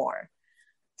even more.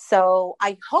 So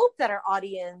I hope that our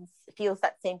audience feels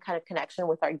that same kind of connection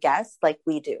with our guests like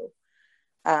we do.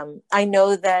 I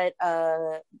know that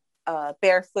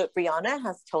Barefoot Brianna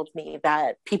has told me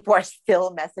that people are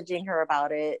still messaging her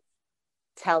about it,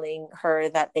 telling her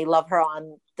that they love her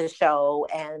on the show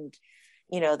and,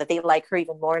 that they like her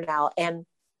even more now. And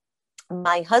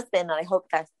my husband, and I hope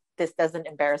that this doesn't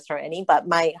embarrass her any, but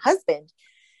my husband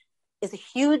is a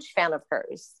huge fan of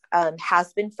hers,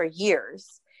 has been for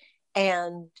years.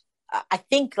 And I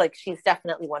think like she's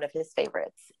definitely one of his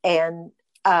favorites. And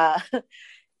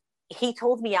he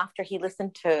told me after he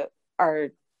listened to our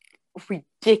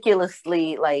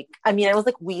ridiculously, I was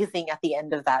like wheezing at the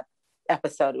end of that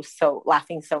episode. It was so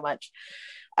laughing so much.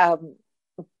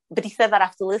 But he said that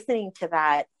after listening to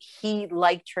that, he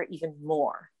liked her even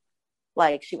more.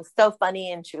 Like she was so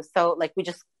funny, and she was so we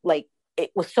just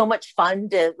it was so much fun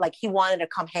to he wanted to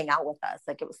come hang out with us.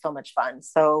 It was so much fun.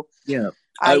 So yeah,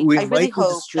 I really might be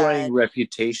destroying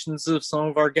reputations of some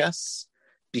of our guests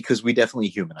because we definitely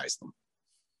humanize them.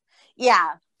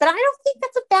 Yeah, but I don't think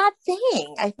that's a bad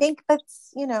thing. I think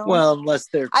that's well, unless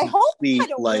they're complete,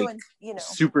 ruin,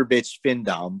 super bitch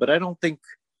findom, but I don't think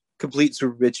complete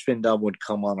super bitch findom would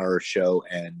come on our show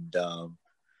and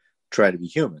try to be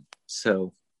human.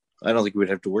 So I don't think we'd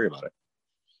have to worry about it.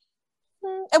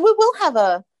 And we will have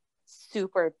a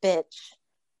super bitch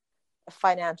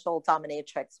financial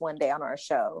dominatrix one day on our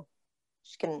show.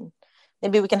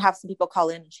 Maybe we can have some people call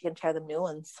in and she can share them new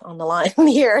ones on the line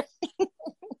here.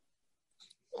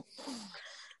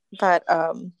 But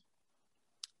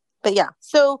yeah.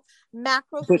 So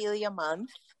Macrophilia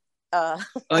month.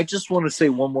 I just want to say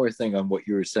one more thing on what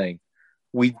you were saying.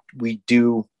 We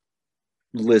do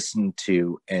listen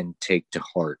to and take to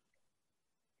heart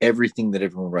everything that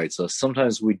everyone writes us.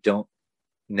 Sometimes we don't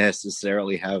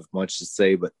necessarily have much to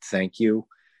say, but thank you.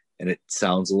 And it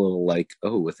sounds a little like,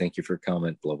 oh, thank you for a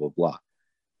comment, blah, blah, blah.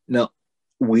 No,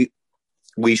 we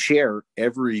share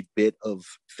every bit of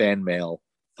fan mail,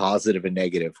 positive and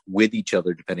negative, with each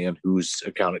other, depending on whose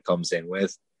account it comes in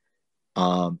with.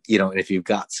 And if you've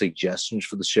got suggestions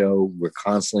for the show, we're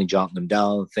constantly jotting them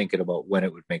down, thinking about when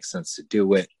it would make sense to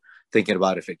do it, thinking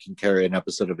about if it can carry an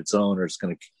episode of its own or it's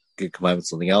going to come out with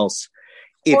something else.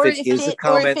 If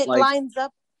it lines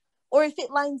up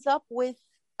with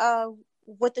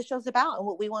what the show's about and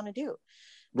what we want to do.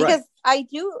 Because right.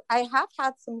 I have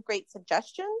had some great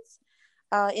suggestions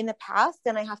in the past,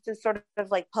 and I have to sort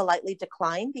of politely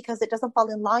decline because it doesn't fall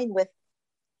in line with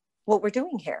what we're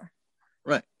doing here.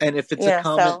 Right. And if it's a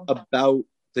comment about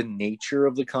the nature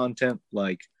of the content,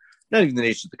 not even the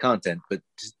nature of the content, but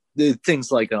the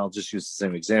things and I'll just use the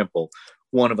same example.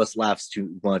 One of us laughs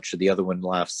too much, or the other one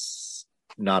laughs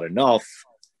not enough.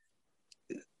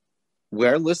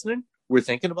 We're listening. We're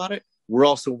thinking about it. We're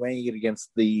also weighing it against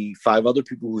the 5 other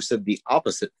people who said the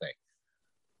opposite thing.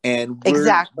 And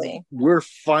we're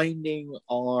finding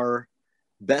our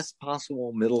best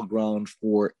possible middle ground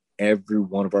for every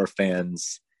one of our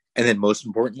fans. And then most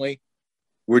importantly,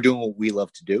 we're doing what we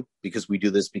love to do because we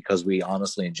do this because we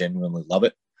honestly and genuinely love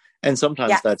it. And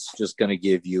sometimes that's just going to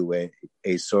give you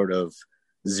a sort of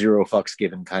zero fucks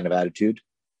given kind of attitude.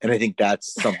 And I think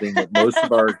that's something that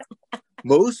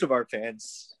most of our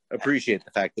fans appreciate,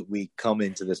 the fact that we come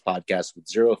into this podcast with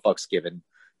zero fucks given,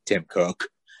 Tim Cook.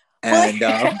 And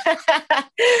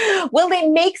well,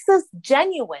 it makes us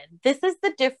genuine. This is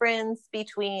the difference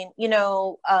between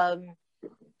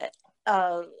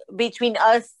between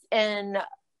us and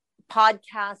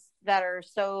podcasts that are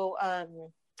so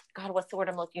God, what's the word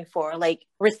I'm looking for?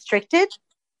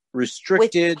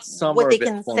 Restricted. Some are a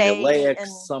bit formulaic,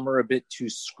 some are a bit too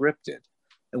scripted.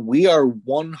 And we are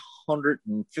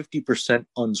 150%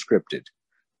 unscripted.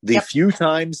 The few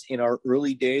times in our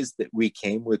early days that we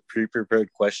came with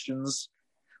pre-prepared questions,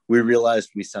 we realized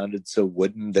we sounded so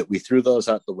wooden that we threw those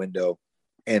out the window,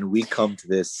 and we come to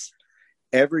this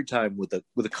every time with a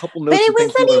couple notes of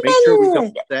things we want to make sure we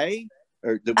don't say.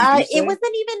 Or that we do say. It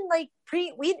wasn't even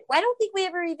I don't think we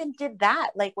ever even did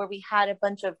that. Where we had a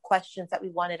bunch of questions that we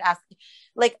wanted to ask.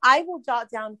 I will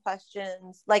jot down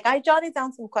questions. I jotted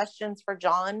down some questions for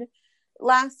John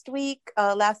last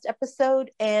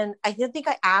episode, and I didn't think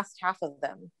I asked half of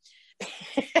them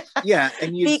Yeah,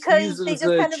 and you use it as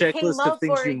a checklist of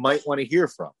things you might want to hear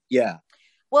from. Yeah.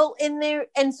 Well,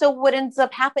 and so what ends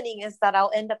up happening is that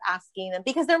I'll end up asking them,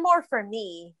 because they're more for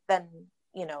me than,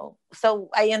 so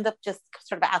I end up just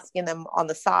sort of asking them on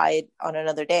the side on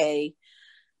another day.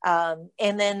 And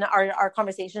then our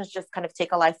conversations just kind of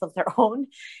take a life of their own.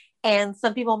 And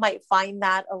some people might find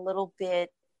that a little bit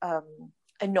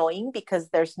annoying because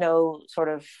there's no sort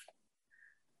of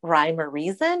rhyme or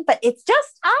reason, but it's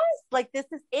just us. Like, this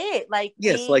is it. Like,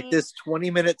 yes, like this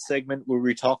 20-minute segment where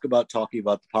we talk about talking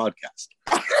about the podcast.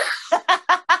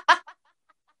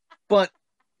 But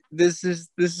this is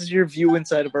your view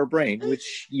inside of our brain,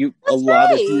 which a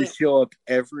lot of you show up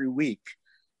every week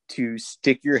to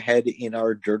stick your head in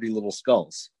our dirty little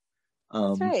skulls.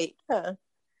 That's right. Yeah.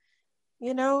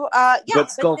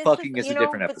 But skull fucking is a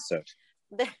different episode.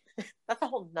 That's a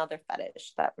whole nother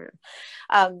fetish that we're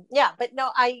but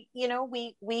no,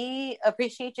 we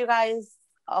appreciate you guys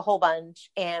a whole bunch,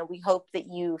 and we hope that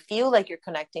you feel like you're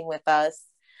connecting with us.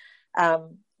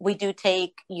 We do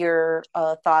take your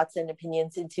thoughts and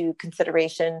opinions into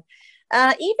consideration,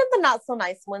 even the not so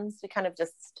nice ones. We kind of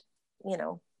just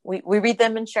we read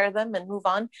them and share them and move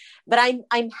on, but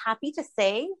I'm happy to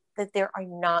say that there are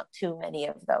not too many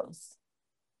of those.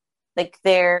 Like,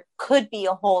 there could be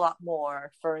a whole lot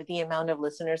more for the amount of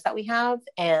listeners that we have.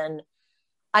 And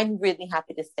I'm really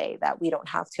happy to say that we don't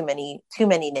have too many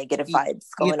negative vibes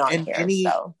going on here.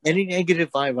 Any negative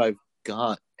vibe I've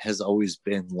got has always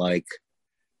been like,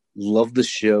 love the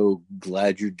show,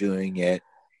 glad you're doing it.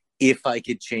 If I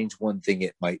could change one thing,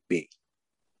 it might be.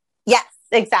 Yes,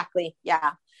 exactly.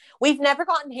 Yeah. We've never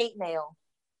gotten hate mail.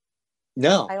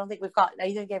 No. I don't think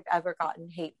I've ever gotten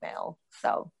hate mail.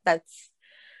 So that's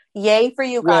yay for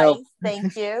you guys. Well,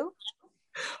 thank you.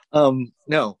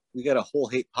 No, we got a whole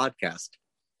hate podcast.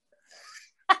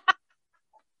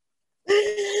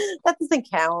 That doesn't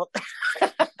count.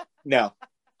 No,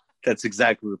 that's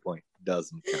exactly the point. It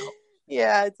doesn't count.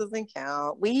 Yeah, it doesn't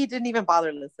count. We didn't even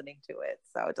bother listening to it,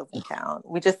 so it doesn't count.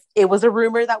 It was a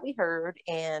rumor that we heard,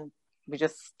 and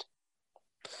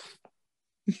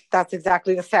that's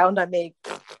exactly the sound I make,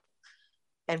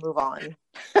 and move on.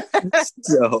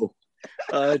 So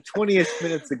 20-ish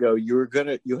minutes ago, you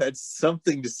had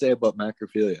something to say about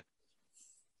macrophilia.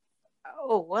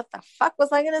 Oh, what the fuck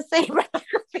was I going to say about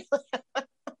macrophilia?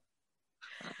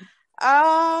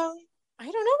 I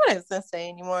don't know what I was going to say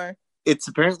anymore. It's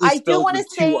apparently spelled with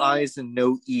 2 I's and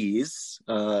no E's,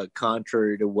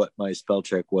 contrary to what my spell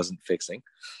check wasn't fixing.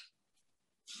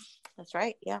 That's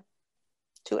right, yeah.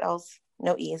 2 L's,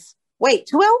 no E's. Wait,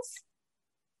 2 L's?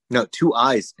 No, 2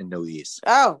 I's and no E's.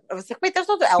 Oh, I was like, wait, there's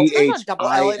no L. There's no double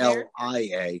L in there.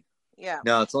 Thilia. Yeah.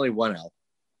 No, it's only 1 L.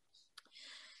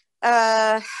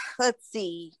 Let's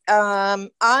see.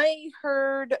 I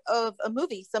heard of a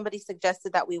movie somebody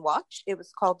suggested that we watch. It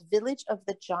was called Village of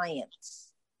the Giants.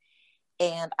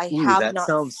 And I have not seen it. That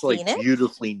sounds like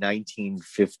beautifully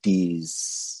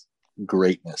 1950s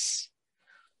greatness.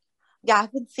 Yeah, I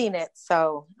haven't seen it,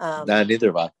 so... neither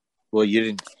have I. Well, you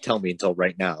didn't tell me until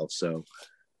right now, so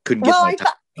couldn't get my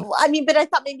time. But I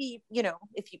thought maybe,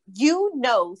 if you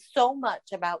know so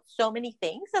much about so many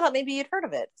things, I thought maybe you'd heard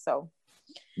of it, so...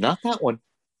 Not that one.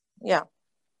 Yeah.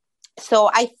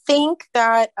 So I think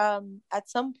that at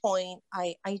some point,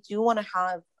 I do want to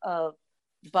have a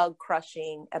bug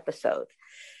crushing episode.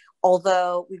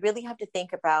 Although we really have to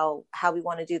think about how we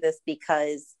want to do this,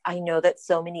 because I know that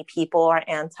so many people are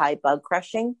anti-bug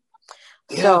crushing.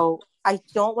 Yeah. So I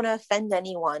don't want to offend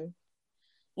anyone,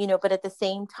 but at the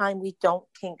same time, we don't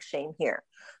kink shame here.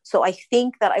 So I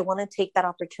think that I want to take that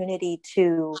opportunity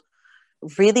to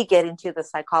really get into the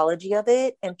psychology of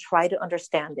it and try to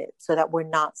understand it so that we're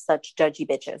not such judgy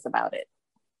bitches about it.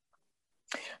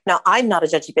 Now, I'm not a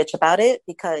judgy bitch about it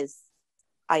because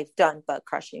I've done bug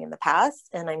crushing in the past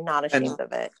and I'm not ashamed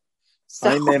of it. So...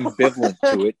 I'm ambivalent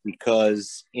to it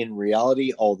because in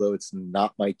reality, although it's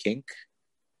not my kink,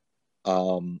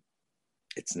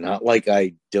 it's not like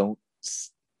I don't,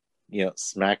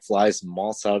 smack flies and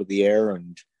moths out of the air,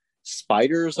 and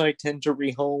spiders I tend to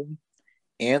rehome.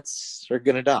 Ants are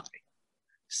gonna die.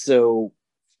 So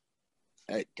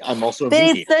I'm also. But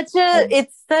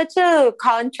it's such a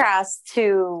contrast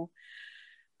to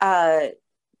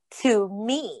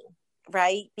me,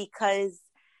 right? Because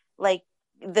like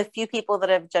the few people that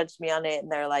have judged me on it,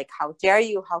 and they're like, "How dare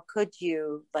you? How could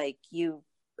you? Like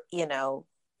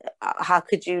how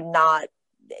could you not,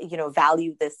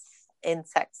 value this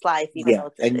insect's life? Even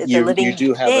though it's a living you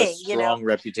do have thing, a strong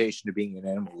reputation of being an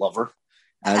animal lover."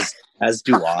 As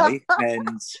do I,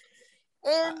 and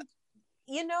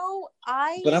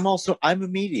But I'm a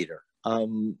meat eater,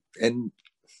 and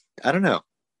I don't know.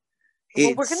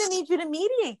 Well, we're going to need you to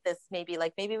mediate this. Maybe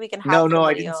we can have. No,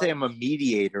 I didn't say I'm a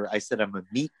mediator. I said I'm a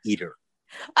meat eater.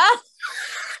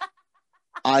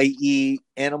 I.e.,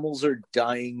 animals are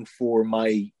dying for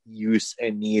my use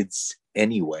and needs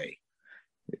anyway.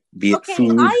 Be it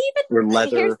food or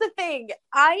leather. Here's the thing.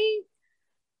 I'm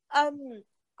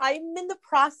in the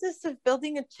process of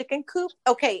building a chicken coop.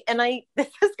 Okay, and this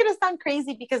is gonna sound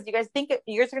crazy because you guys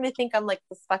are gonna think I'm like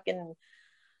this fucking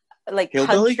like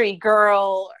hillbilly? Country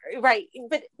girl, right?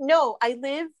 But no, I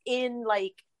live in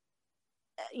like,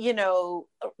 you know,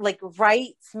 like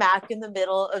right smack in the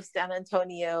middle of San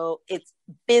Antonio. It's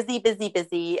busy, busy,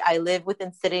 busy. I live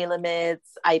within city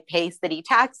limits. I pay city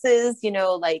taxes. You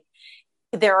know, like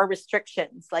there are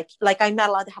restrictions. Like I'm not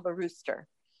allowed to have a rooster,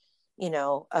 you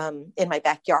know, in my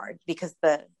backyard because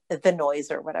the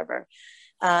noise or whatever.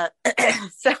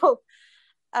 So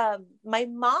my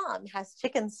mom has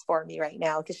chickens for me right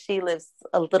now because she lives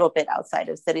a little bit outside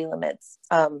of city limits.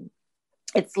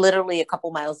 It's literally a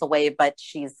couple miles away, but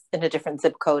she's in a different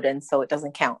zip code, and so it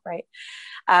doesn't count, right?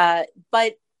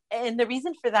 And the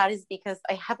reason for that is because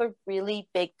I have a really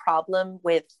big problem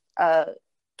with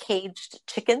caged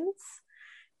chickens.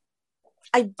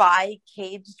 I buy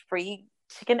cage-free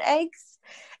chicken eggs.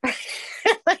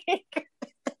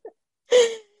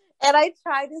 And I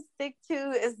try to stick to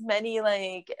as many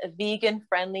like vegan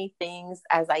friendly things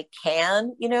as I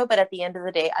can, you know, but at the end of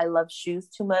the day, I love shoes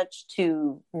too much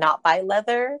to not buy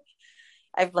leather.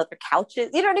 I have leather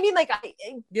couches, you know what I mean? Like,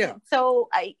 so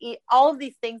I eat all of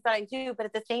these things that I do, but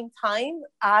at the same time,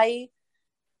 I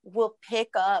will pick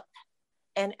up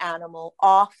an animal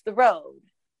off the road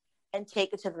and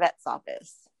take it to the vet's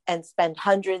office and spend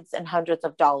hundreds and hundreds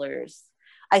of dollars.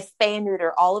 I spay and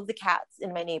neuter all of the cats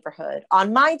in my neighborhood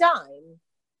on my dime.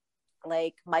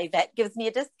 Like my vet gives me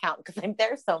a discount because I'm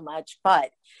there so much,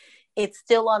 but it's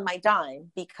still on my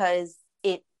dime because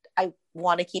I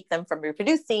want to keep them from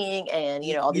reproducing, and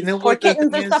you know all these poor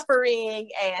kittens are suffering.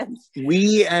 And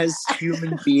we as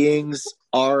human beings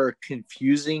are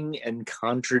confusing and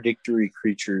contradictory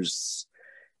creatures,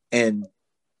 and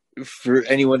for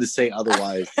anyone to say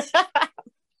otherwise.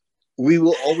 We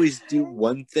will always do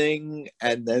one thing,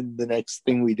 and then the next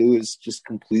thing we do is just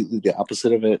completely the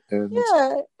opposite of it. And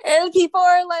people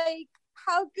are like,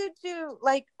 how could you,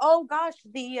 like, oh gosh,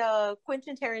 the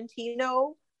Quentin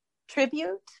Tarantino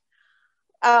tribute.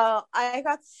 I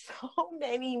got so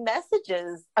many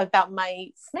messages about my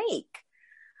snake,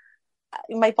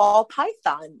 my ball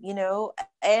python, you know,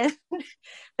 and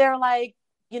they're like,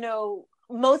 you know,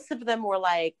 most of them were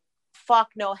like, fuck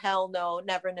no, hell no,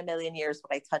 never in a million years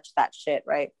would I touch that shit,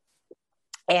 right?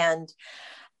 And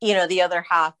you know, the other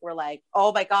half were like,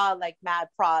 oh my god, like mad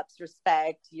props,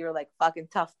 respect, you're like fucking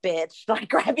tough bitch, like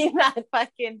grabbing that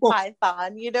fucking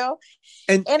python, you know.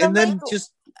 And then like,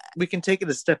 just we can take it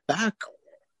a step back.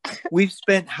 We've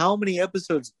spent how many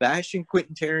episodes bashing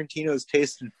Quentin Tarantino's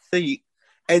taste in feet,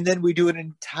 and then we do an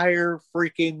entire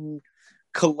freaking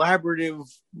collaborative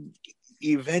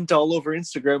event all over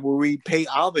Instagram where we pay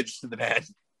homage to the man.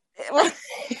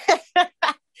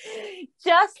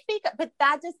 Just because, but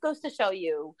that just goes to show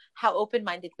you how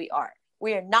open-minded we are.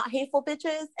 We are not hateful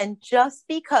bitches, and just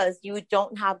because you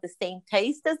don't have the same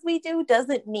taste as we do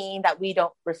doesn't mean that we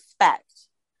don't respect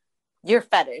your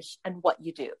fetish and what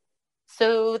you do.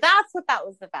 So that's what that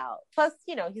was about. Plus,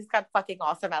 you know, he's got fucking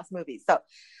awesome ass movies. So,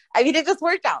 I mean, it just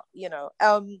worked out, you know.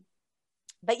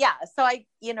 But yeah, so I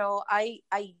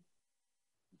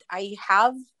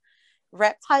have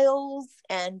reptiles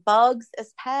and bugs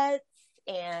as pets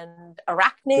and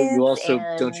arachnids. So you also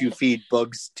don't you feed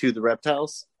bugs to the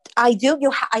reptiles? I do.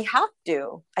 I have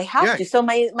to. To. So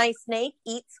my snake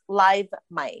eats live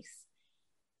mice.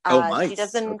 Mice. She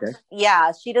doesn't. Okay.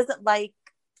 Yeah, she doesn't like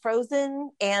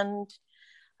frozen. And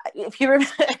if you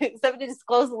remember, so I'm going to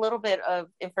disclose a little bit of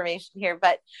information here,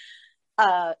 but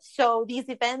so these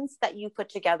events that you put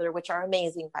together, which are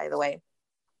amazing, by the way.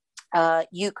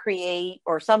 You create,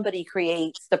 or somebody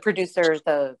creates, the producer,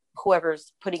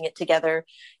 whoever's putting it together,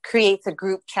 creates a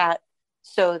group chat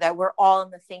so that we're all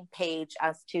on the same page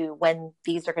as to when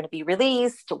these are going to be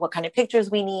released, what kind of pictures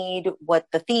we need, what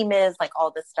the theme is, like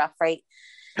all this stuff, right?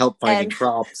 Help finding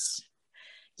props.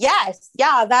 Yes,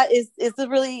 yeah, that is it's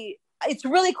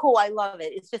really cool. I love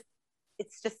it.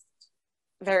 It's just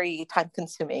very time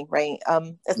consuming, right?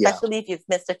 Especially if you've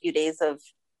missed a few days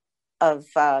of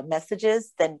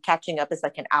messages, then catching up is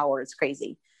like an hour. It's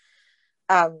crazy.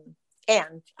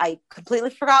 And I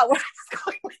completely forgot where I was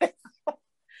going with this.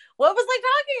 What was I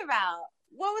talking about?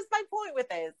 What was my point with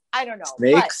this? I don't know.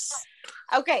 Snakes.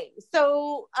 But, okay.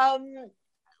 So,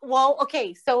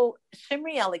 so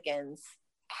Shimmery Elegance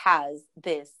has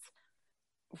this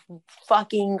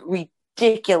fucking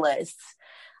ridiculous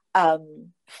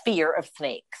fear of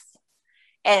snakes.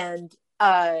 And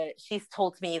she's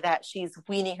told me that she's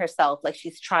weaning herself, like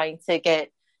she's trying to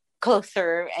get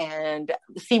closer and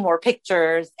see more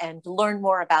pictures and learn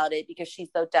more about it because she's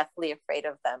so deathly afraid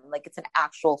of them. Like it's an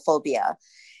actual phobia.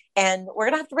 And we're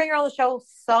gonna have to bring her on the show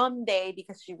someday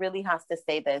because she really has to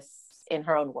say this in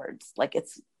her own words. Like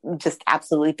it's just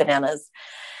absolutely bananas.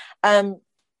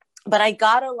 But I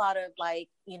got a lot of like,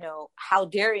 you know, how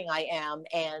daring I am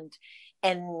and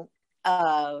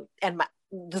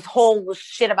this whole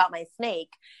shit about my snake.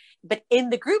 But in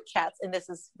the group chats, and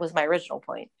was my original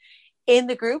point, in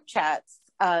the group chats,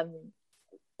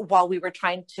 while we were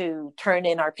trying to turn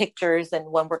in our pictures and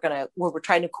when we're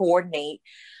trying to coordinate,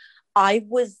 I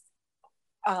was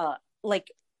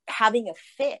like having a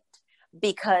fit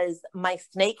because my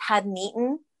snake hadn't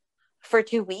eaten for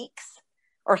 2 weeks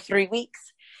or 3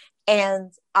 weeks.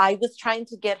 And I was trying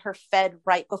to get her fed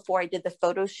right before I did the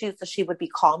photo shoot so she would be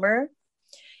calmer.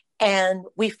 And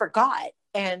we forgot.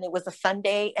 And it was a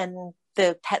Sunday and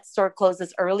the pet store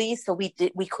closes early. So we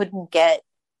couldn't get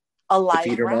a live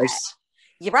rat. Nice.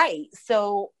 You're right.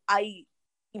 So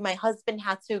my husband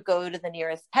had to go to the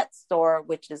nearest pet store,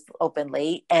 which is open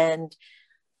late, and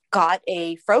got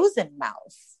a frozen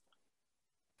mouse.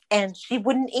 And she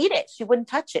wouldn't eat it. She wouldn't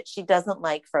touch it. She doesn't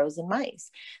like frozen mice.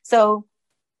 So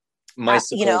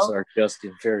Misicles are just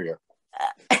inferior.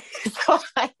 So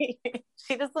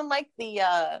she doesn't like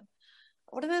the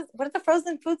what are the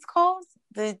frozen foods called?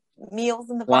 The meals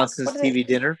in the box. Watson's TV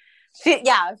dinner. She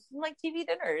doesn't like TV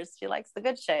dinners. She likes the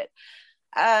good shit.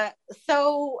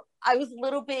 So I was a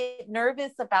little bit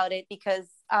nervous about it because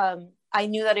I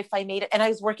knew that if I made it, and I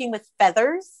was working with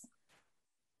feathers,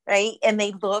 right? And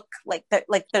they look like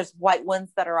there's white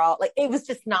ones that are all like, it was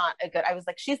just not a good. I was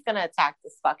like, she's gonna attack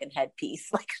this fucking headpiece.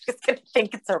 Like she's gonna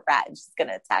think it's a rat and she's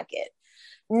gonna attack it.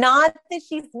 Not that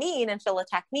she's mean and she'll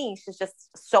attack me. She's just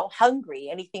so hungry.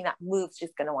 Anything that moves,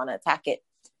 she's gonna want to attack it.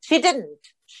 She didn't.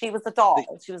 She was a doll.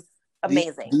 She was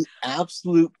amazing. The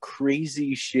absolute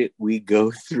crazy shit we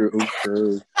go through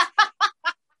for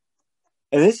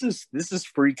and this is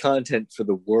free content for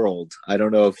the world. I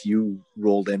don't know if you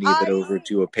rolled any of it over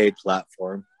to a paid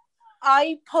platform.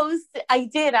 I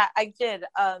did.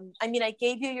 I mean, I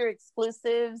gave you your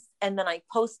exclusives and then I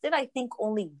posted, I think,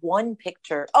 only one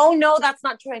picture. Oh no, that's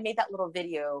not true. I made that little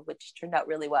video, which turned out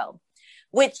really well,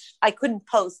 which I couldn't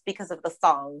post because of the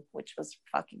song, which was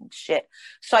fucking shit.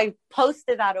 So I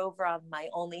posted that over on my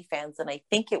OnlyFans and I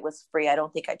think it was free. I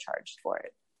don't think I charged for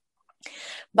it.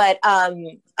 But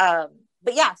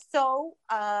yeah, so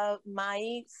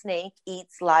my snake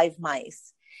eats live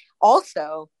mice.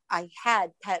 Also, I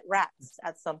had pet rats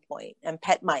at some point and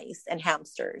pet mice and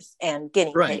hamsters and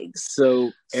guinea pigs.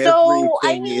 So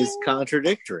everything is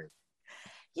contradictory.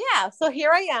 Yeah, so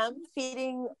here I am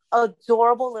feeding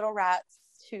adorable little rats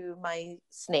to my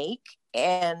snake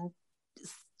and,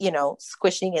 you know,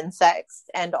 squishing insects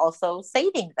and also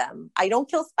saving them. I don't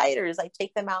kill spiders. I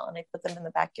take them out and I put them in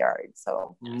the backyard.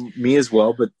 So me as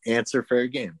well, but ants are fair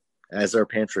game, as are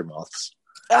pantry moths.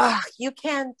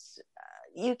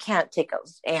 You can't take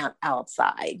those ants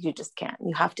outside. You just can't.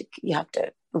 You have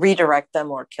to redirect them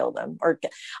or kill them. Or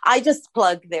I just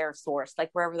plug their source,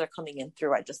 like wherever they're coming in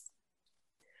through. I just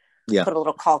put a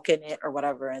little caulk in it or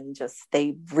whatever, and just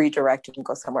they redirect and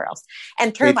go somewhere else.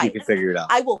 And termites, you can figure it out.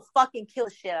 I will fucking kill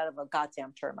the shit out of a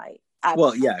goddamn termite.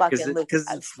 Because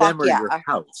it's them or your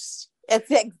house.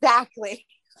 It's exactly.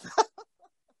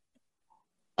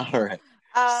 All right.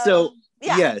 So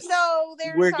yes, so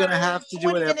we're gonna have to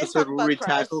do an episode where we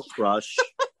tackle Crush,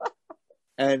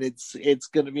 and it's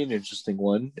gonna be an interesting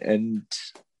one. And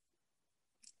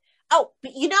but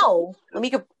let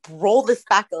me roll this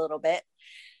back a little bit.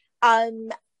 I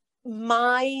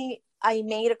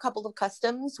made a couple of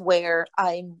customs where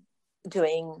I'm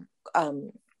doing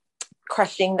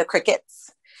crushing the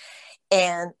crickets,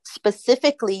 and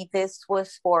specifically this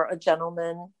was for a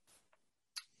gentleman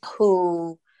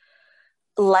who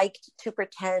liked to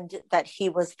pretend that he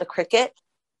was the cricket,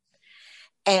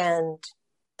 and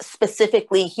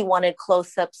specifically he wanted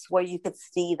close-ups where you could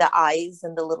see the eyes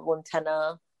and the little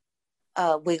antenna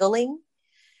wiggling.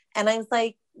 And I was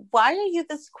like, why are you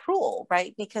this cruel,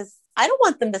 right? Because I don't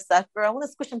want them to suffer. I want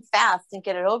to squish them fast and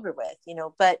get it over with,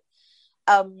 but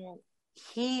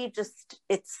he just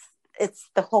it's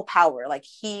the whole power. Like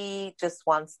he just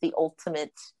wants the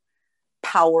ultimate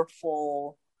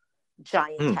powerful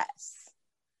giantess.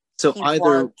 So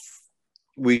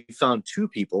we found two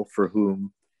people for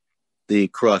whom the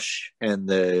Crush and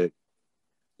the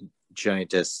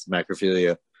giantess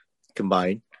macrophilia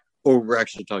combine, or we're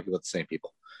actually talking about the same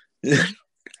people.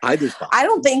 Either's fine. I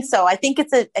don't think so. I think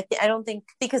I don't think,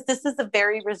 because this is a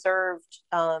very reserved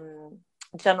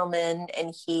gentleman,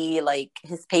 and he, like,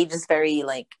 his page is very,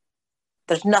 like,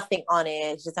 there's nothing on it.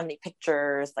 He doesn't have any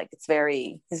pictures. Like, he's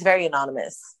very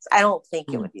anonymous. I don't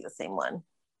think it would be the same one.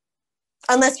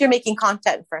 Unless you're making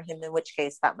content for him, in which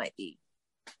case that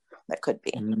could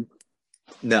be.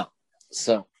 No.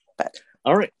 So,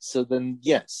 all right. So then,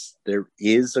 yes, there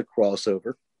is a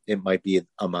crossover. It might be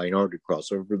a minority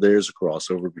crossover. There's a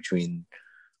crossover between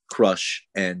crush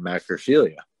and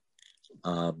macrophilia,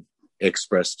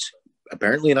 expressed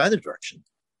apparently in either direction.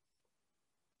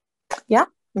 Yeah.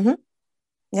 Mm-hmm.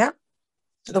 Yeah.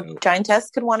 So, the giantess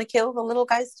could want to kill the little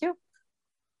guys too.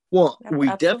 Well, we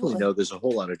definitely know there's a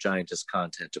whole lot of giantess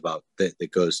content about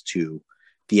that goes to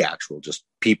the actual just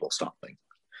people stomping.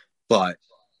 But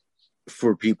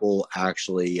for people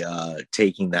actually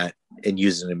taking that and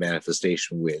using a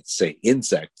manifestation with, say,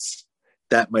 insects,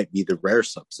 that might be the rare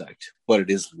subsect, but it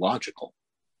is logical.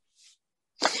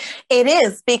 It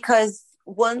is, because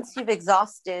once you've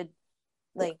exhausted,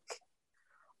 like,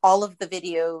 all of the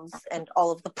videos and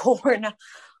all of the porn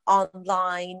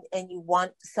online, and you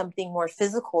want something more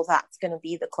physical, that's going to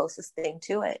be the closest thing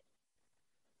to it.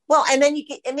 Well, and then you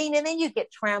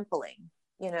get trampling,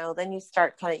 then you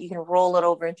start you can roll it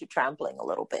over into trampling a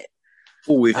little bit.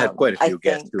 Well, we've had quite a few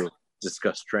guests who have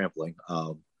discussed trampling.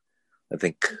 I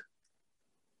think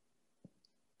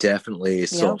definitely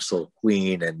Soul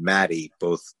Queen and Maddie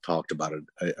both talked about it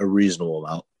a reasonable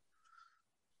amount.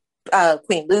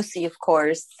 Queen Lucy, of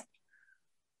course.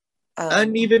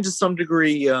 And even to some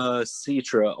degree,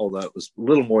 Citra, although it was a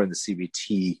little more in the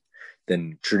CBT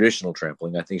than traditional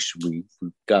trampling. I think we've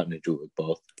gotten into it with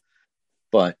both.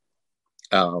 But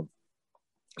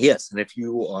yes, and if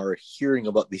you are hearing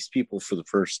about these people for the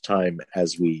first time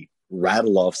as we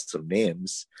rattle off some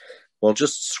names, well,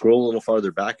 just scroll a little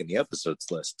farther back in the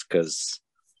episodes list, because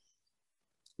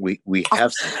we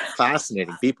have some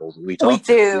fascinating people that we talk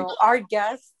to. We do. Our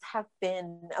guests have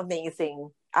been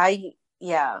amazing.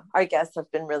 Our guests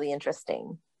have been really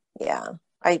interesting. Yeah,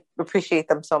 I appreciate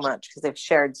them so much because they've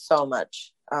shared so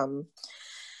much. But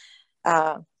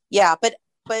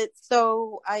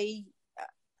so the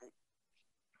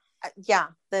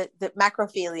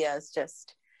macrophilia is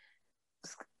just,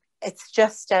 it's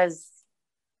just as,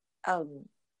 I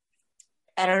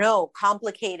don't know,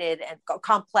 complicated and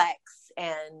complex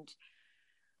and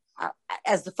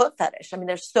as the foot fetish. I mean,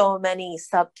 there's so many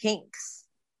sub kinks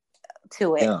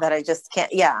to it that I just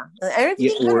can't.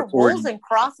 Everything kind of rolls and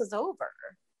crosses over,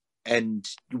 and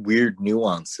weird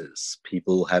nuances.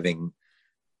 People having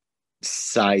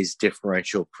size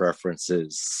differential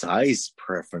preferences, size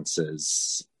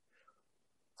preferences.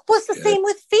 Well, it's the same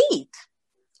with feet.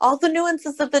 All the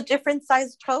nuances of the different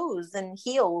size toes and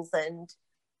heels and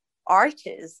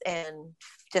arches and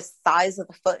just size of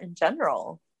the foot in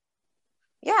general.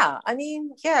 Yeah, I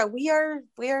mean, we are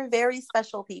very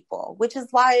special people, which is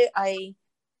why I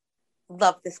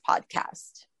love this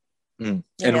podcast. And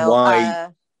why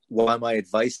my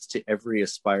advice to every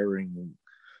aspiring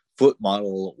foot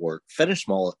model or fetish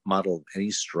model of any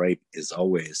stripe is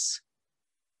always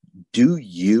do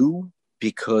you,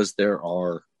 because there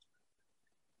are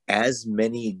as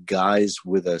many guys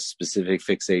with a specific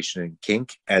fixation and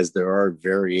kink as there are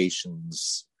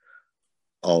variations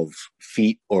of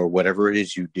feet or whatever it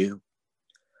is you do,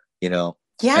 and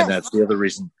that's the other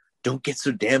reason. Don't get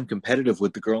so damn competitive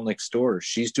with the girl next door.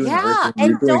 She's doing her thing,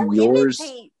 and don't yours.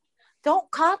 Imitate. Don't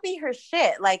copy her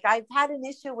shit. Like, I've had an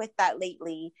issue with that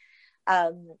lately.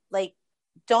 Like,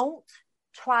 don't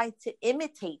try to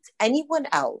imitate anyone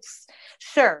else.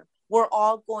 Sure, we're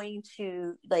all going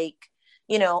to, like,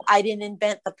 I didn't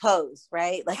invent the pose,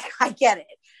 right? Like, I get it.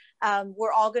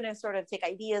 We're all going to sort of take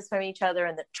ideas from each other,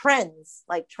 and the trends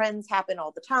happen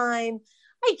all the time.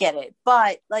 I get it,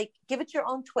 but, like, give it your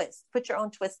own twist. Put your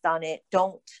own twist on it.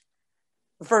 Don't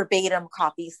verbatim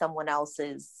copy someone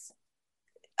else's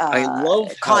I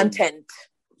love content.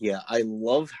 I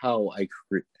love how I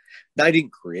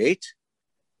didn't create,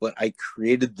 but I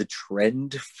created the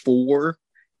trend for,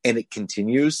 and it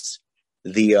continues,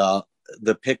 the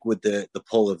pick with the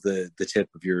pull of the tip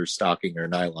of your stocking or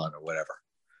nylon or whatever.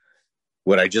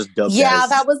 What I just dubbed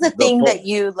that was the thing pull. That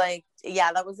you liked.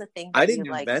 Yeah, that was the thing that I didn't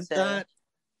invent that.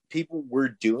 People were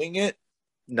doing it,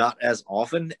 not as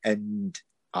often, and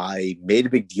I made a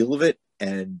big deal of it,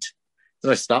 and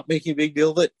then I stopped making a big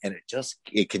deal of it, and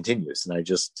it continues, and I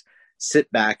just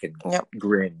sit back and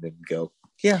grin and go,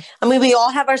 yeah. I mean, we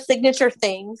all have our signature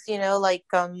things, like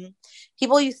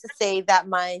people used to say that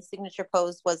my signature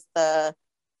pose was the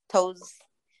toes.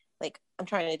 Like, I'm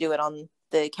trying to do it on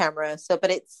the camera. So,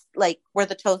 but it's like where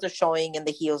the toes are showing and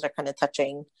the heels are kind of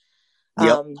touching.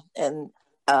 Yep.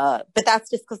 But that's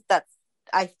just because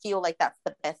I feel like that's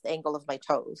the best angle of my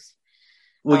toes.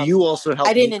 Well, you also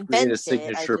helped me create a it.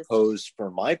 signature pose for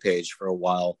my page for a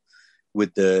while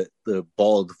with the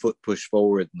ball of the foot pushed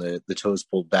forward and the toes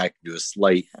pulled back into a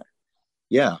slight.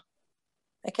 Yeah.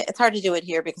 Okay, it's hard to do it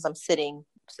here because I'm sitting.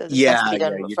 So this yeah, has to be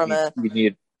done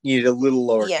you need a little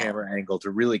lower camera angle to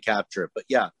really capture it. But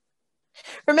yeah.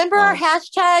 Remember our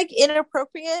hashtag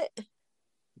inappropriate?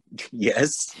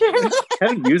 Yes. We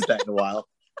haven't used that in a while.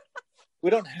 We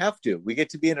don't have to. We get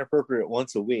to be inappropriate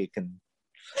once a week and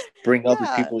bring other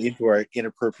people into our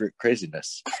inappropriate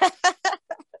craziness.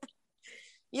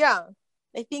 Yeah.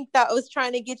 I think that was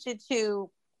trying to get you to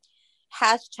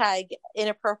hashtag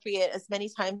inappropriate as many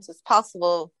times as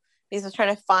possible because I was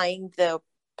trying to find the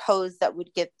pose that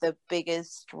would get the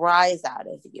biggest rise out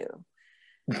of you.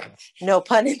 No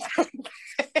pun intended.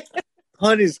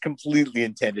 Pun is completely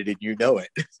intended and you know it.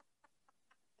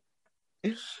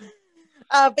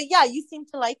 But yeah, you seem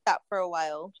to like that for a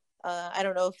while. I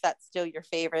don't know if that's still your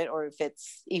favorite or if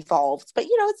it's evolved, but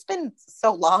it's been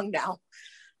so long now.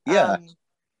 Yeah.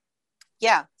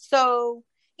 Yeah. So,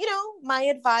 my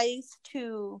advice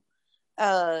to,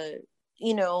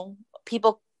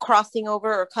 people crossing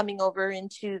over or coming over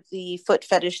into the foot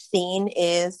fetish scene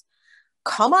is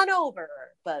come on over,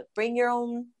 but bring your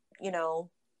own,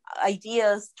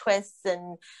 ideas, twists,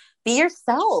 and be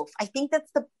yourself. I think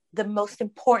that's the most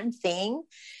important thing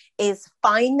is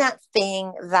find that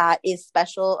thing that is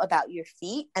special about your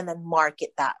feet and then market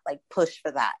that, like push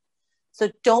for that. So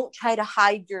don't try to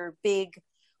hide your big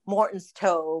Morton's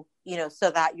toe, so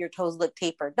that your toes look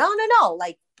tapered. No.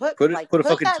 Like put a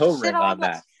fucking toe ring on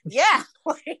that. Yeah.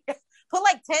 Put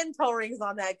like 10 toe rings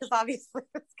on that because obviously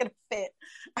it's going to fit.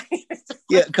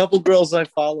 Yeah. A couple girls I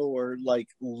follow are like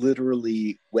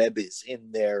literally Web is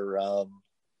in their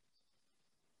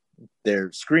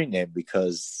screen name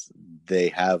because they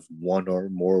have one or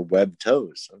more web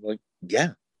toes. I'm like,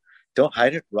 yeah, don't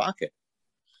hide it, rock it.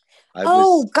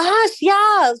 Gosh,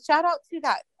 yeah. Shout out to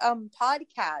that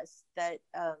podcast that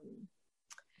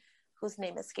whose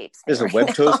name escapes me. There's a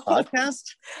Web Toes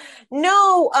podcast?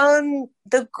 No,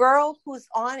 the girl who's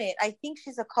on it, I think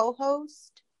she's a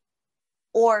co-host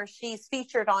or she's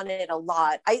featured on it a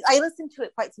lot. I listened to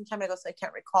it quite some time ago, so I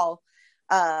can't recall.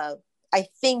 I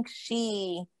think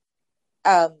she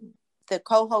the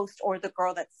co-host or the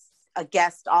girl that's a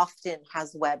guest often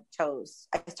has web toes.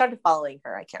 I started following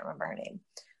her. I can't remember her name.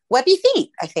 Webby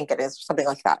feet, I think it is, or something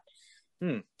like that.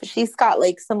 But she's got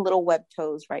like some little web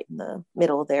toes right in the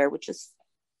middle there, which is,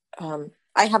 I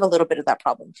have a little bit of that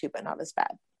problem too, but not as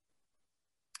bad.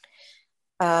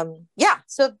 Yeah.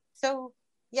 So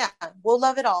yeah, we'll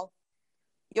love it all.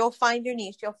 You'll find your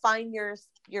niche. You'll find your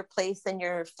place and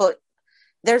your foot.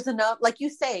 There's enough, like you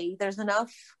say, there's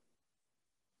enough.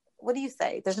 What do you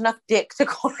say? There's enough dick to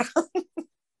go around.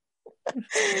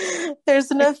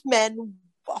 There's enough men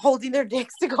holding their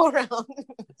dicks to go around.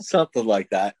 Something like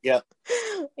that. Yeah.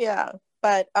 Yeah.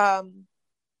 But yeah.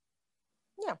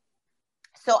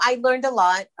 So I learned a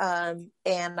lot. And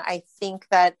I think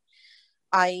that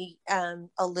I am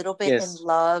a little bit in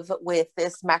love with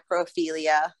this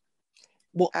macrophilia.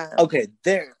 Well, okay,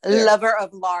 there. Lover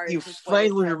of large. You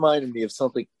finally reminded me of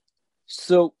something.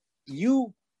 So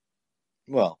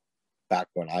back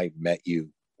when I met you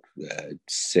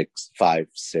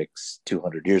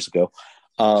 200 years ago,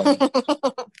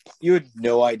 you had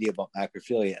no idea about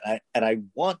macrophilia. And I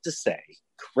want to say,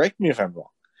 correct me if I'm wrong,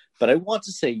 but I want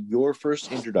to say your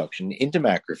first introduction into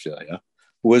macrophilia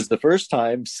was the first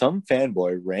time some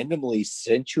fanboy randomly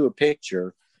sent you a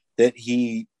picture that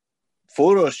he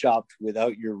photoshopped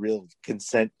without your real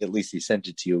consent. At least he sent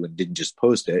it to you and didn't just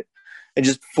post it, and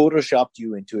just photoshopped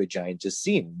you into a giantess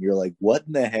scene. You're like, what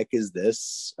in the heck is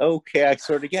this? Okay, I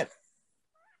sort of get it.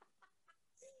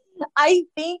 I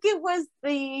think it was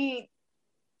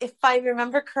if I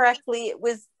remember correctly, it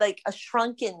was like a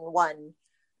shrunken one.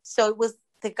 So it was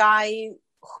the guy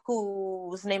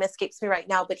whose name escapes me right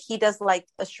now, but he does like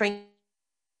a shrink.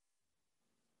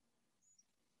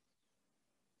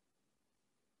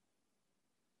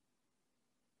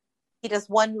 He does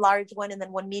one large one and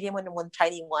then one medium one and one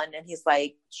tiny one. And he's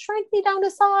like, shrink me down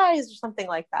to size or something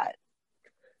like that.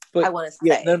 But I want to say.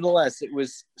 Yeah, nonetheless, it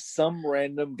was some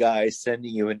random guy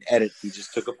sending you an edit he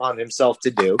just took upon himself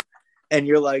to do. And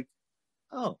you're like,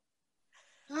 oh.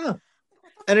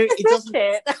 And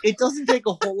it doesn't take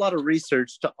a whole lot of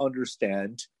research to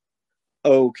understand,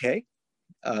 okay,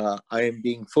 I am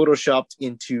being photoshopped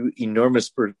into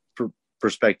enormous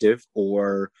perspective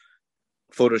or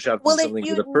photoshopped into something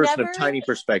with a person of tiny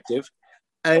perspective.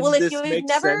 And well, if this you've makes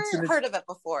never sense. heard of it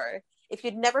before,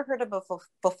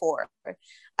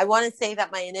 I want to say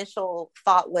that my initial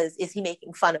thought was, is he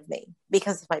making fun of me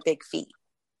because of my big feet?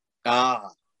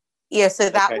 Yeah, so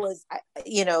that was,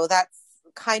 that's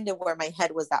kind of where my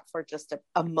head was at for just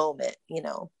a moment,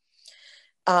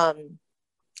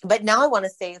 but now I want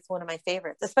to say it's one of my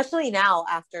favorites, especially now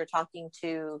after talking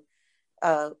to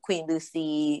Queen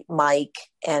Lucy, Mike,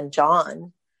 and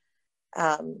John.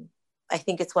 I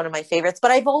think it's one of my favorites,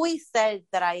 but I've always said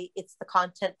that it's the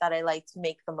content that I like to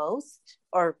make the most,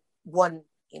 or one,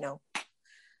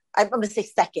 I'm going to say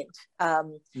second,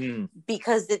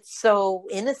 because it's so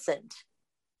innocent.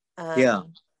 Yeah.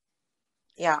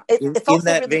 It's also in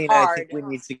that really vein, hard. I think we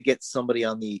need to get somebody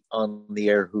on the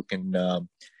air who can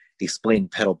explain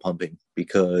pedal pumping,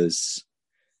 because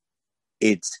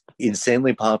it's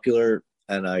insanely popular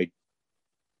and I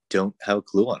don't have a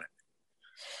clue on it.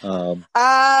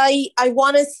 I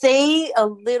want to say a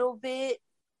little bit.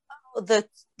 The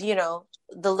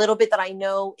little bit that I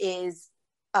know is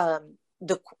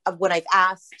what I've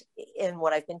asked and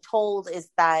what I've been told is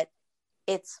that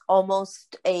it's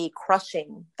almost a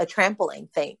trampling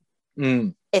thing.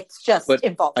 It's just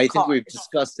involved. I think we've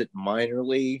discussed it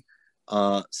minorly.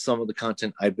 Some of the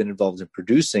content I've been involved in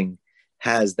producing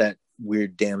has that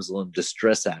weird damsel in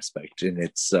distress aspect, and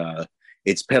it's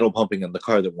pedal pumping in the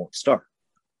car that won't start,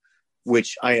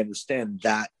 which I understand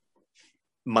that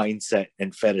mindset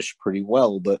and fetish pretty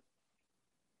well, but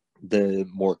the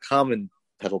more common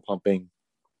pedal pumping,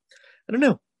 I don't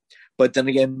know. But then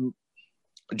again,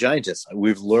 Giantess,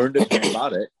 we've learned a bit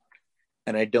about it,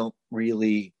 and I don't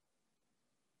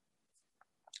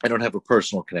have a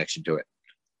personal connection to it.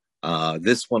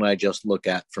 This one I just look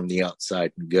at from the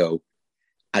outside and go,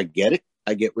 I get it.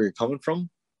 I get where you're coming from.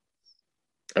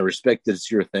 I respect that it's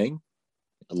your thing.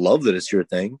 I love that it's your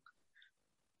thing.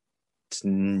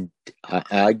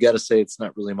 I gotta say, it's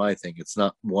not really my thing. It's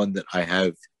not one that I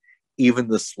have even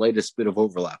the slightest bit of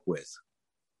overlap with.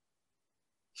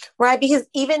 Right, because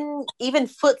even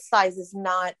foot size is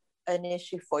not an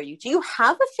issue for you. Do you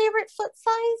have a favorite foot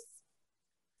size?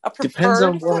 Depends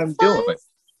on what I'm doing.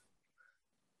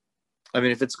 I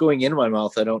mean, if it's going in my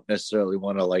mouth, I don't necessarily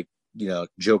want to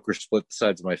joke or split the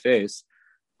sides of my face.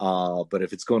 But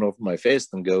if it's going over my face,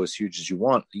 then go as huge as you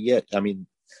want. Yeah, I mean,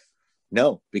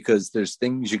 no, because there's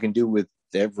things you can do with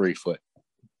every foot.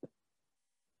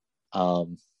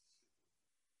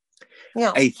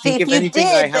 Yeah. I think if anything,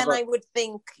 then I would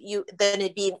think then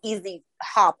it'd be an easy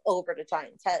hop over to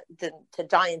Giants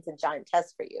and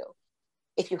Giantess for you,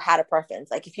 if you had a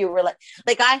preference. Like if you were like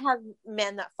I have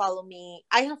men that follow me.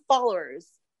 I have followers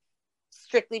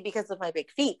strictly because of my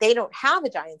big feet. They don't have a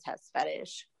Giantess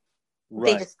fetish.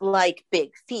 Right. They just like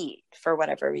big feet for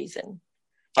whatever reason.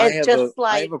 I have a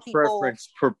preference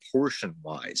proportion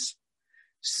wise.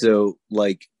 So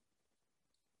like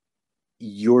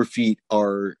your feet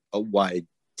are a wide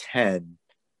 10.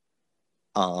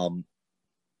 And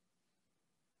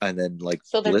then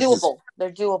so they're doable.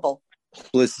 They're doable.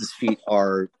 Bliss's feet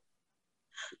are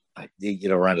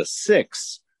around a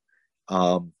 6.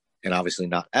 And obviously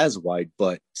not as wide,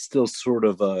 but still sort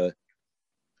of a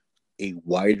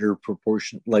wider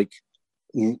proportion.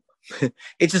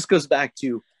 It just goes back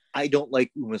to, I don't like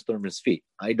Uma Thurman's feet.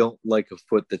 I don't like a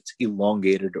foot that's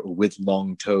elongated or with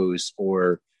long toes,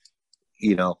 or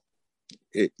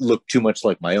it looked too much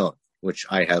like my own, which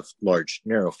I have large,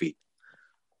 narrow feet.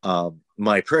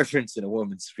 My preference in a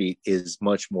woman's feet is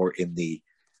much more in the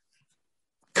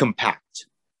compact.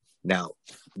 Now,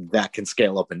 that can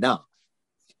scale up and down.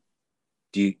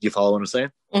 Do you follow what I'm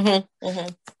saying? Mm-hmm. Mm-hmm.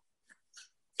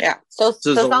 Yeah. So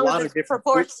there's a lot of different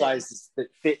foot sizes that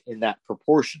fit in that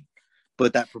proportion,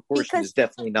 but that proportion is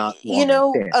definitely not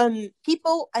long.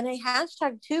 People, and I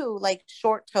hashtag too, like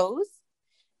short toes,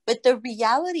 but the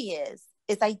reality is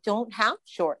I don't have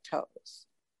short toes.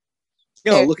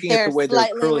 Looking at the way they're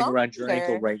curling around your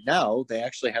ankle right now, they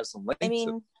actually have some length.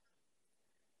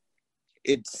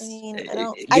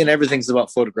 Everything's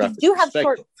about photographic perspective. You have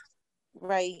short,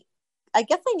 right? I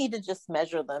guess I need to just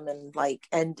measure them and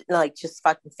just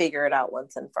fucking figure it out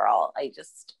once and for all.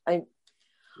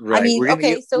 Right. We're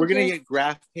gonna get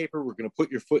graph paper. We're gonna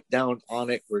put your foot down on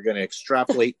it. We're gonna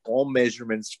extrapolate all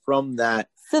measurements from that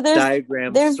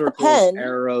diagram, circles,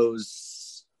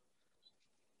 arrows.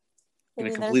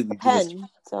 There's the pen.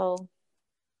 So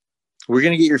we're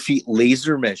gonna get your feet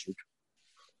laser measured.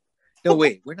 No,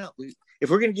 wait, we're not. If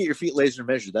we're going to get your feet laser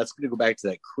measured, that's going to go back to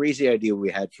that crazy idea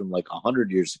we had from 100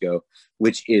 years ago,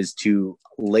 which is to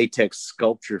latex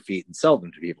sculpt your feet and sell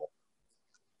them to people.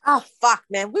 Oh, fuck,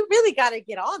 man. We really got to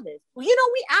get on this. We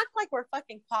act like we're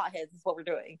fucking potheads is what we're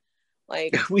doing.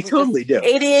 Like we totally do.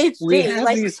 ADHD. We have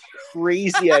these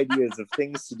crazy ideas of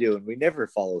things to do, and we never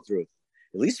follow through.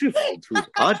 At least we followed through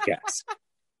the podcast.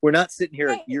 We're not sitting here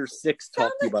at year 6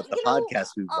 talking about the podcast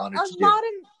we wanted to do.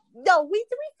 No, we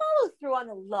follow through on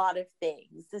a lot of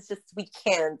things. It's just we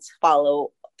can't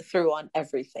follow through on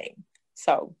everything.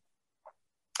 So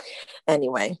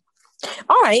anyway.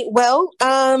 All right. Well,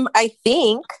 I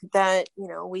think that,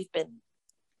 we've been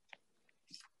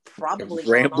probably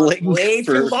rambling way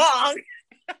too long.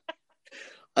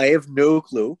 I have no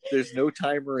clue. There's no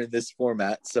timer in this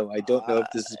format, so I don't know if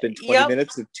this has been 20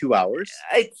 minutes or 2 hours.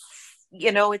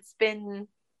 It's been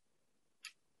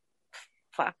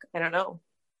I don't know,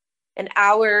 an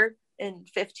hour and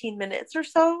 15 minutes or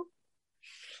so.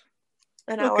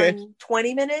 An hour and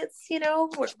 20 minutes,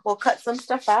 we'll cut some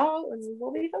stuff out and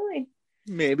we'll be fine.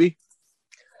 Maybe.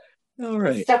 All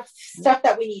right. Stuff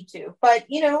that we need to. But,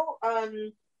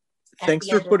 thanks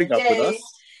for putting up with us.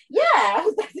 Yeah,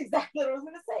 that's exactly what I was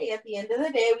going to say. At the end of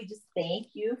the day, we just thank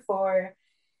you for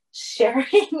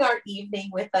sharing our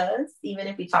evening with us, even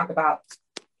if we talk about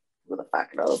who the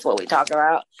fuck knows what we talk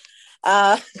about.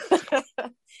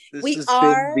 This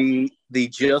has been the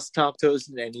Just Top Toes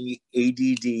and Any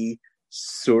ADD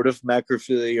sort of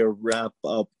macrophilia wrap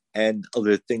up and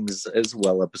other things as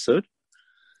well episode.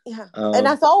 Yeah, and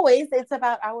as always, it's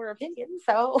about our opinion.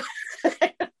 So,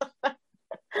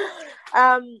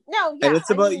 and it's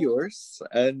about yours,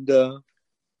 and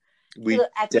we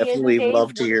definitely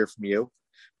love to hear from you.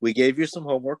 We gave you some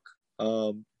homework.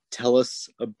 Tell us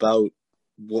about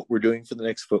what we're doing for the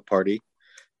next foot party.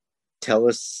 Tell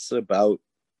us about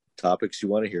topics you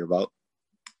want to hear about.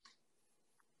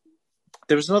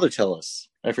 There was another tell us.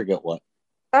 I forget what.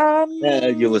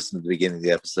 You listen to the beginning of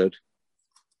the episode.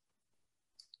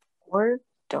 Or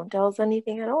don't tell us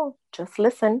anything at all. Just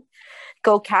listen.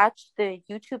 Go catch the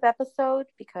YouTube episode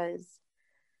because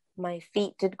my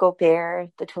feet did go bare.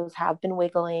 The toes have been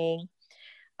wiggling.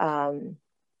 And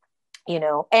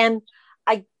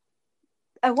I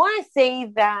want to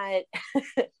say that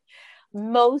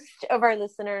most of our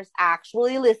listeners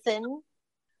actually listen.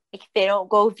 If they don't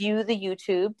go view the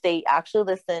YouTube, they actually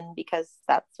listen because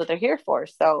that's what they're here for.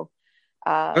 So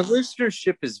our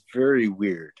listenership is very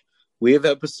weird. We have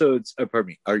episodes, our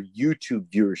YouTube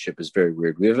viewership is very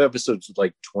weird. We have episodes with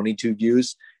like 22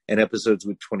 views and episodes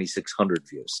with 2,600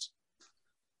 views.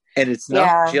 And it's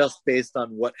not just based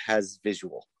on what has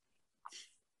visual.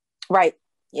 Right.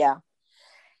 Yeah.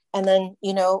 And then,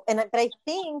 but I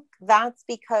think that's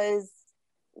because,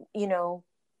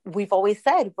 we've always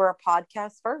said we're a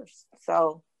podcast first.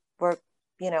 So we're,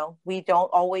 we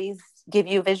don't always give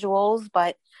you visuals,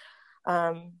 but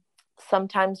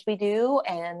sometimes we do.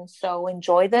 And so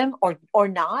enjoy them or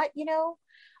not,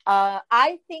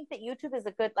 I think that YouTube is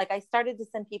a good, I started to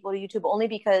send people to YouTube only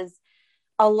because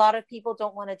a lot of people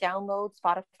don't want to download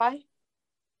Spotify.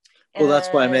 Well, that's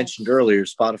why I mentioned earlier,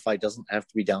 Spotify doesn't have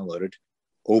to be downloaded.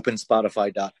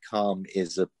 OpenSpotify.com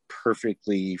is a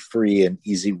perfectly free and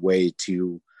easy way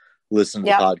to listen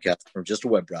to podcasts from just a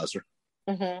web browser.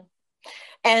 Mm-hmm.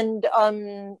 And,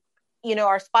 our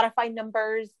Spotify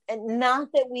numbers, and not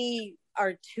that we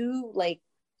are too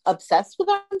obsessed with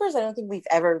numbers. I don't think we've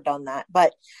ever done that,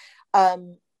 but our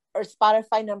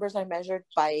Spotify numbers are measured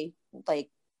by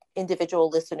individual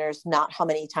listeners, not how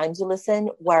many times you listen.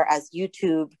 Whereas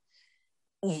YouTube,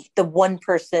 the one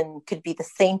person could be the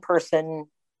same person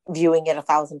viewing it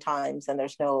 1,000 times, and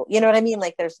there's no, you know what I mean?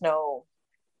 There's no.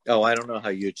 Oh, I don't know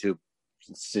how YouTube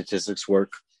statistics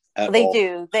work. They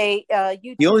do.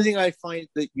 YouTube... The only thing I find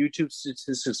that YouTube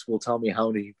statistics will tell me how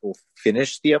many people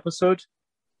finish the episode.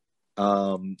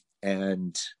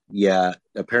 And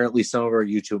apparently some of our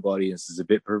YouTube audience is a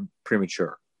bit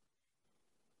premature.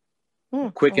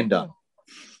 Quick and done.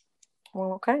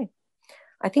 Well, okay.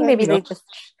 I think maybe they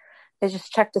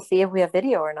just check to see if we have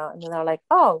video or not, and then they're like,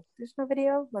 "Oh, there's no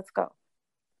video. Let's go."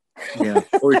 Yeah,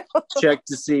 or check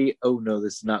to see. Oh no,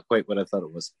 this is not quite what I thought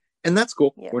it was, and that's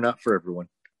cool. Yeah. We're not for everyone.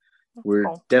 We're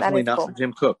definitely not for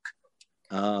Tim Cook.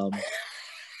 But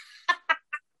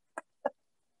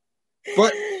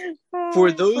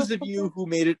for those of you who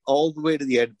made it all the way to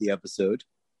the end of the episode,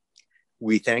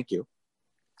 we thank you.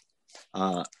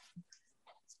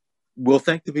 We'll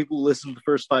thank the people who listened to the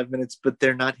first 5 minutes, but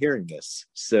they're not hearing this.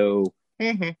 So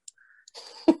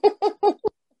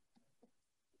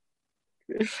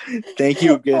thank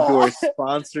you again to our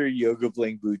sponsor, Yoga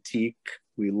Bling Boutique.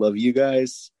 We love you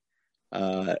guys.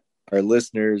 Our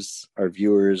listeners, our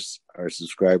viewers, our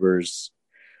subscribers,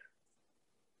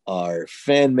 our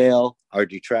fan mail, our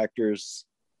detractors,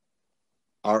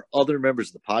 our other members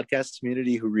of the podcast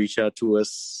community who reach out to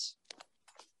us.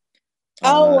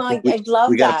 I love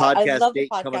we got that. a podcast I love date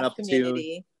the podcast coming up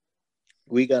community. soon.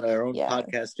 We got our own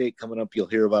podcast date coming up. You'll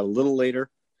hear about a little later.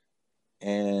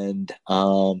 And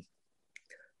our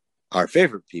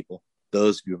favorite people,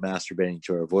 those of you masturbating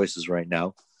to our voices right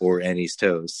now, or Annie's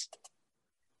toes,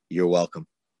 you're welcome.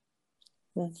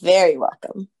 Very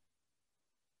welcome.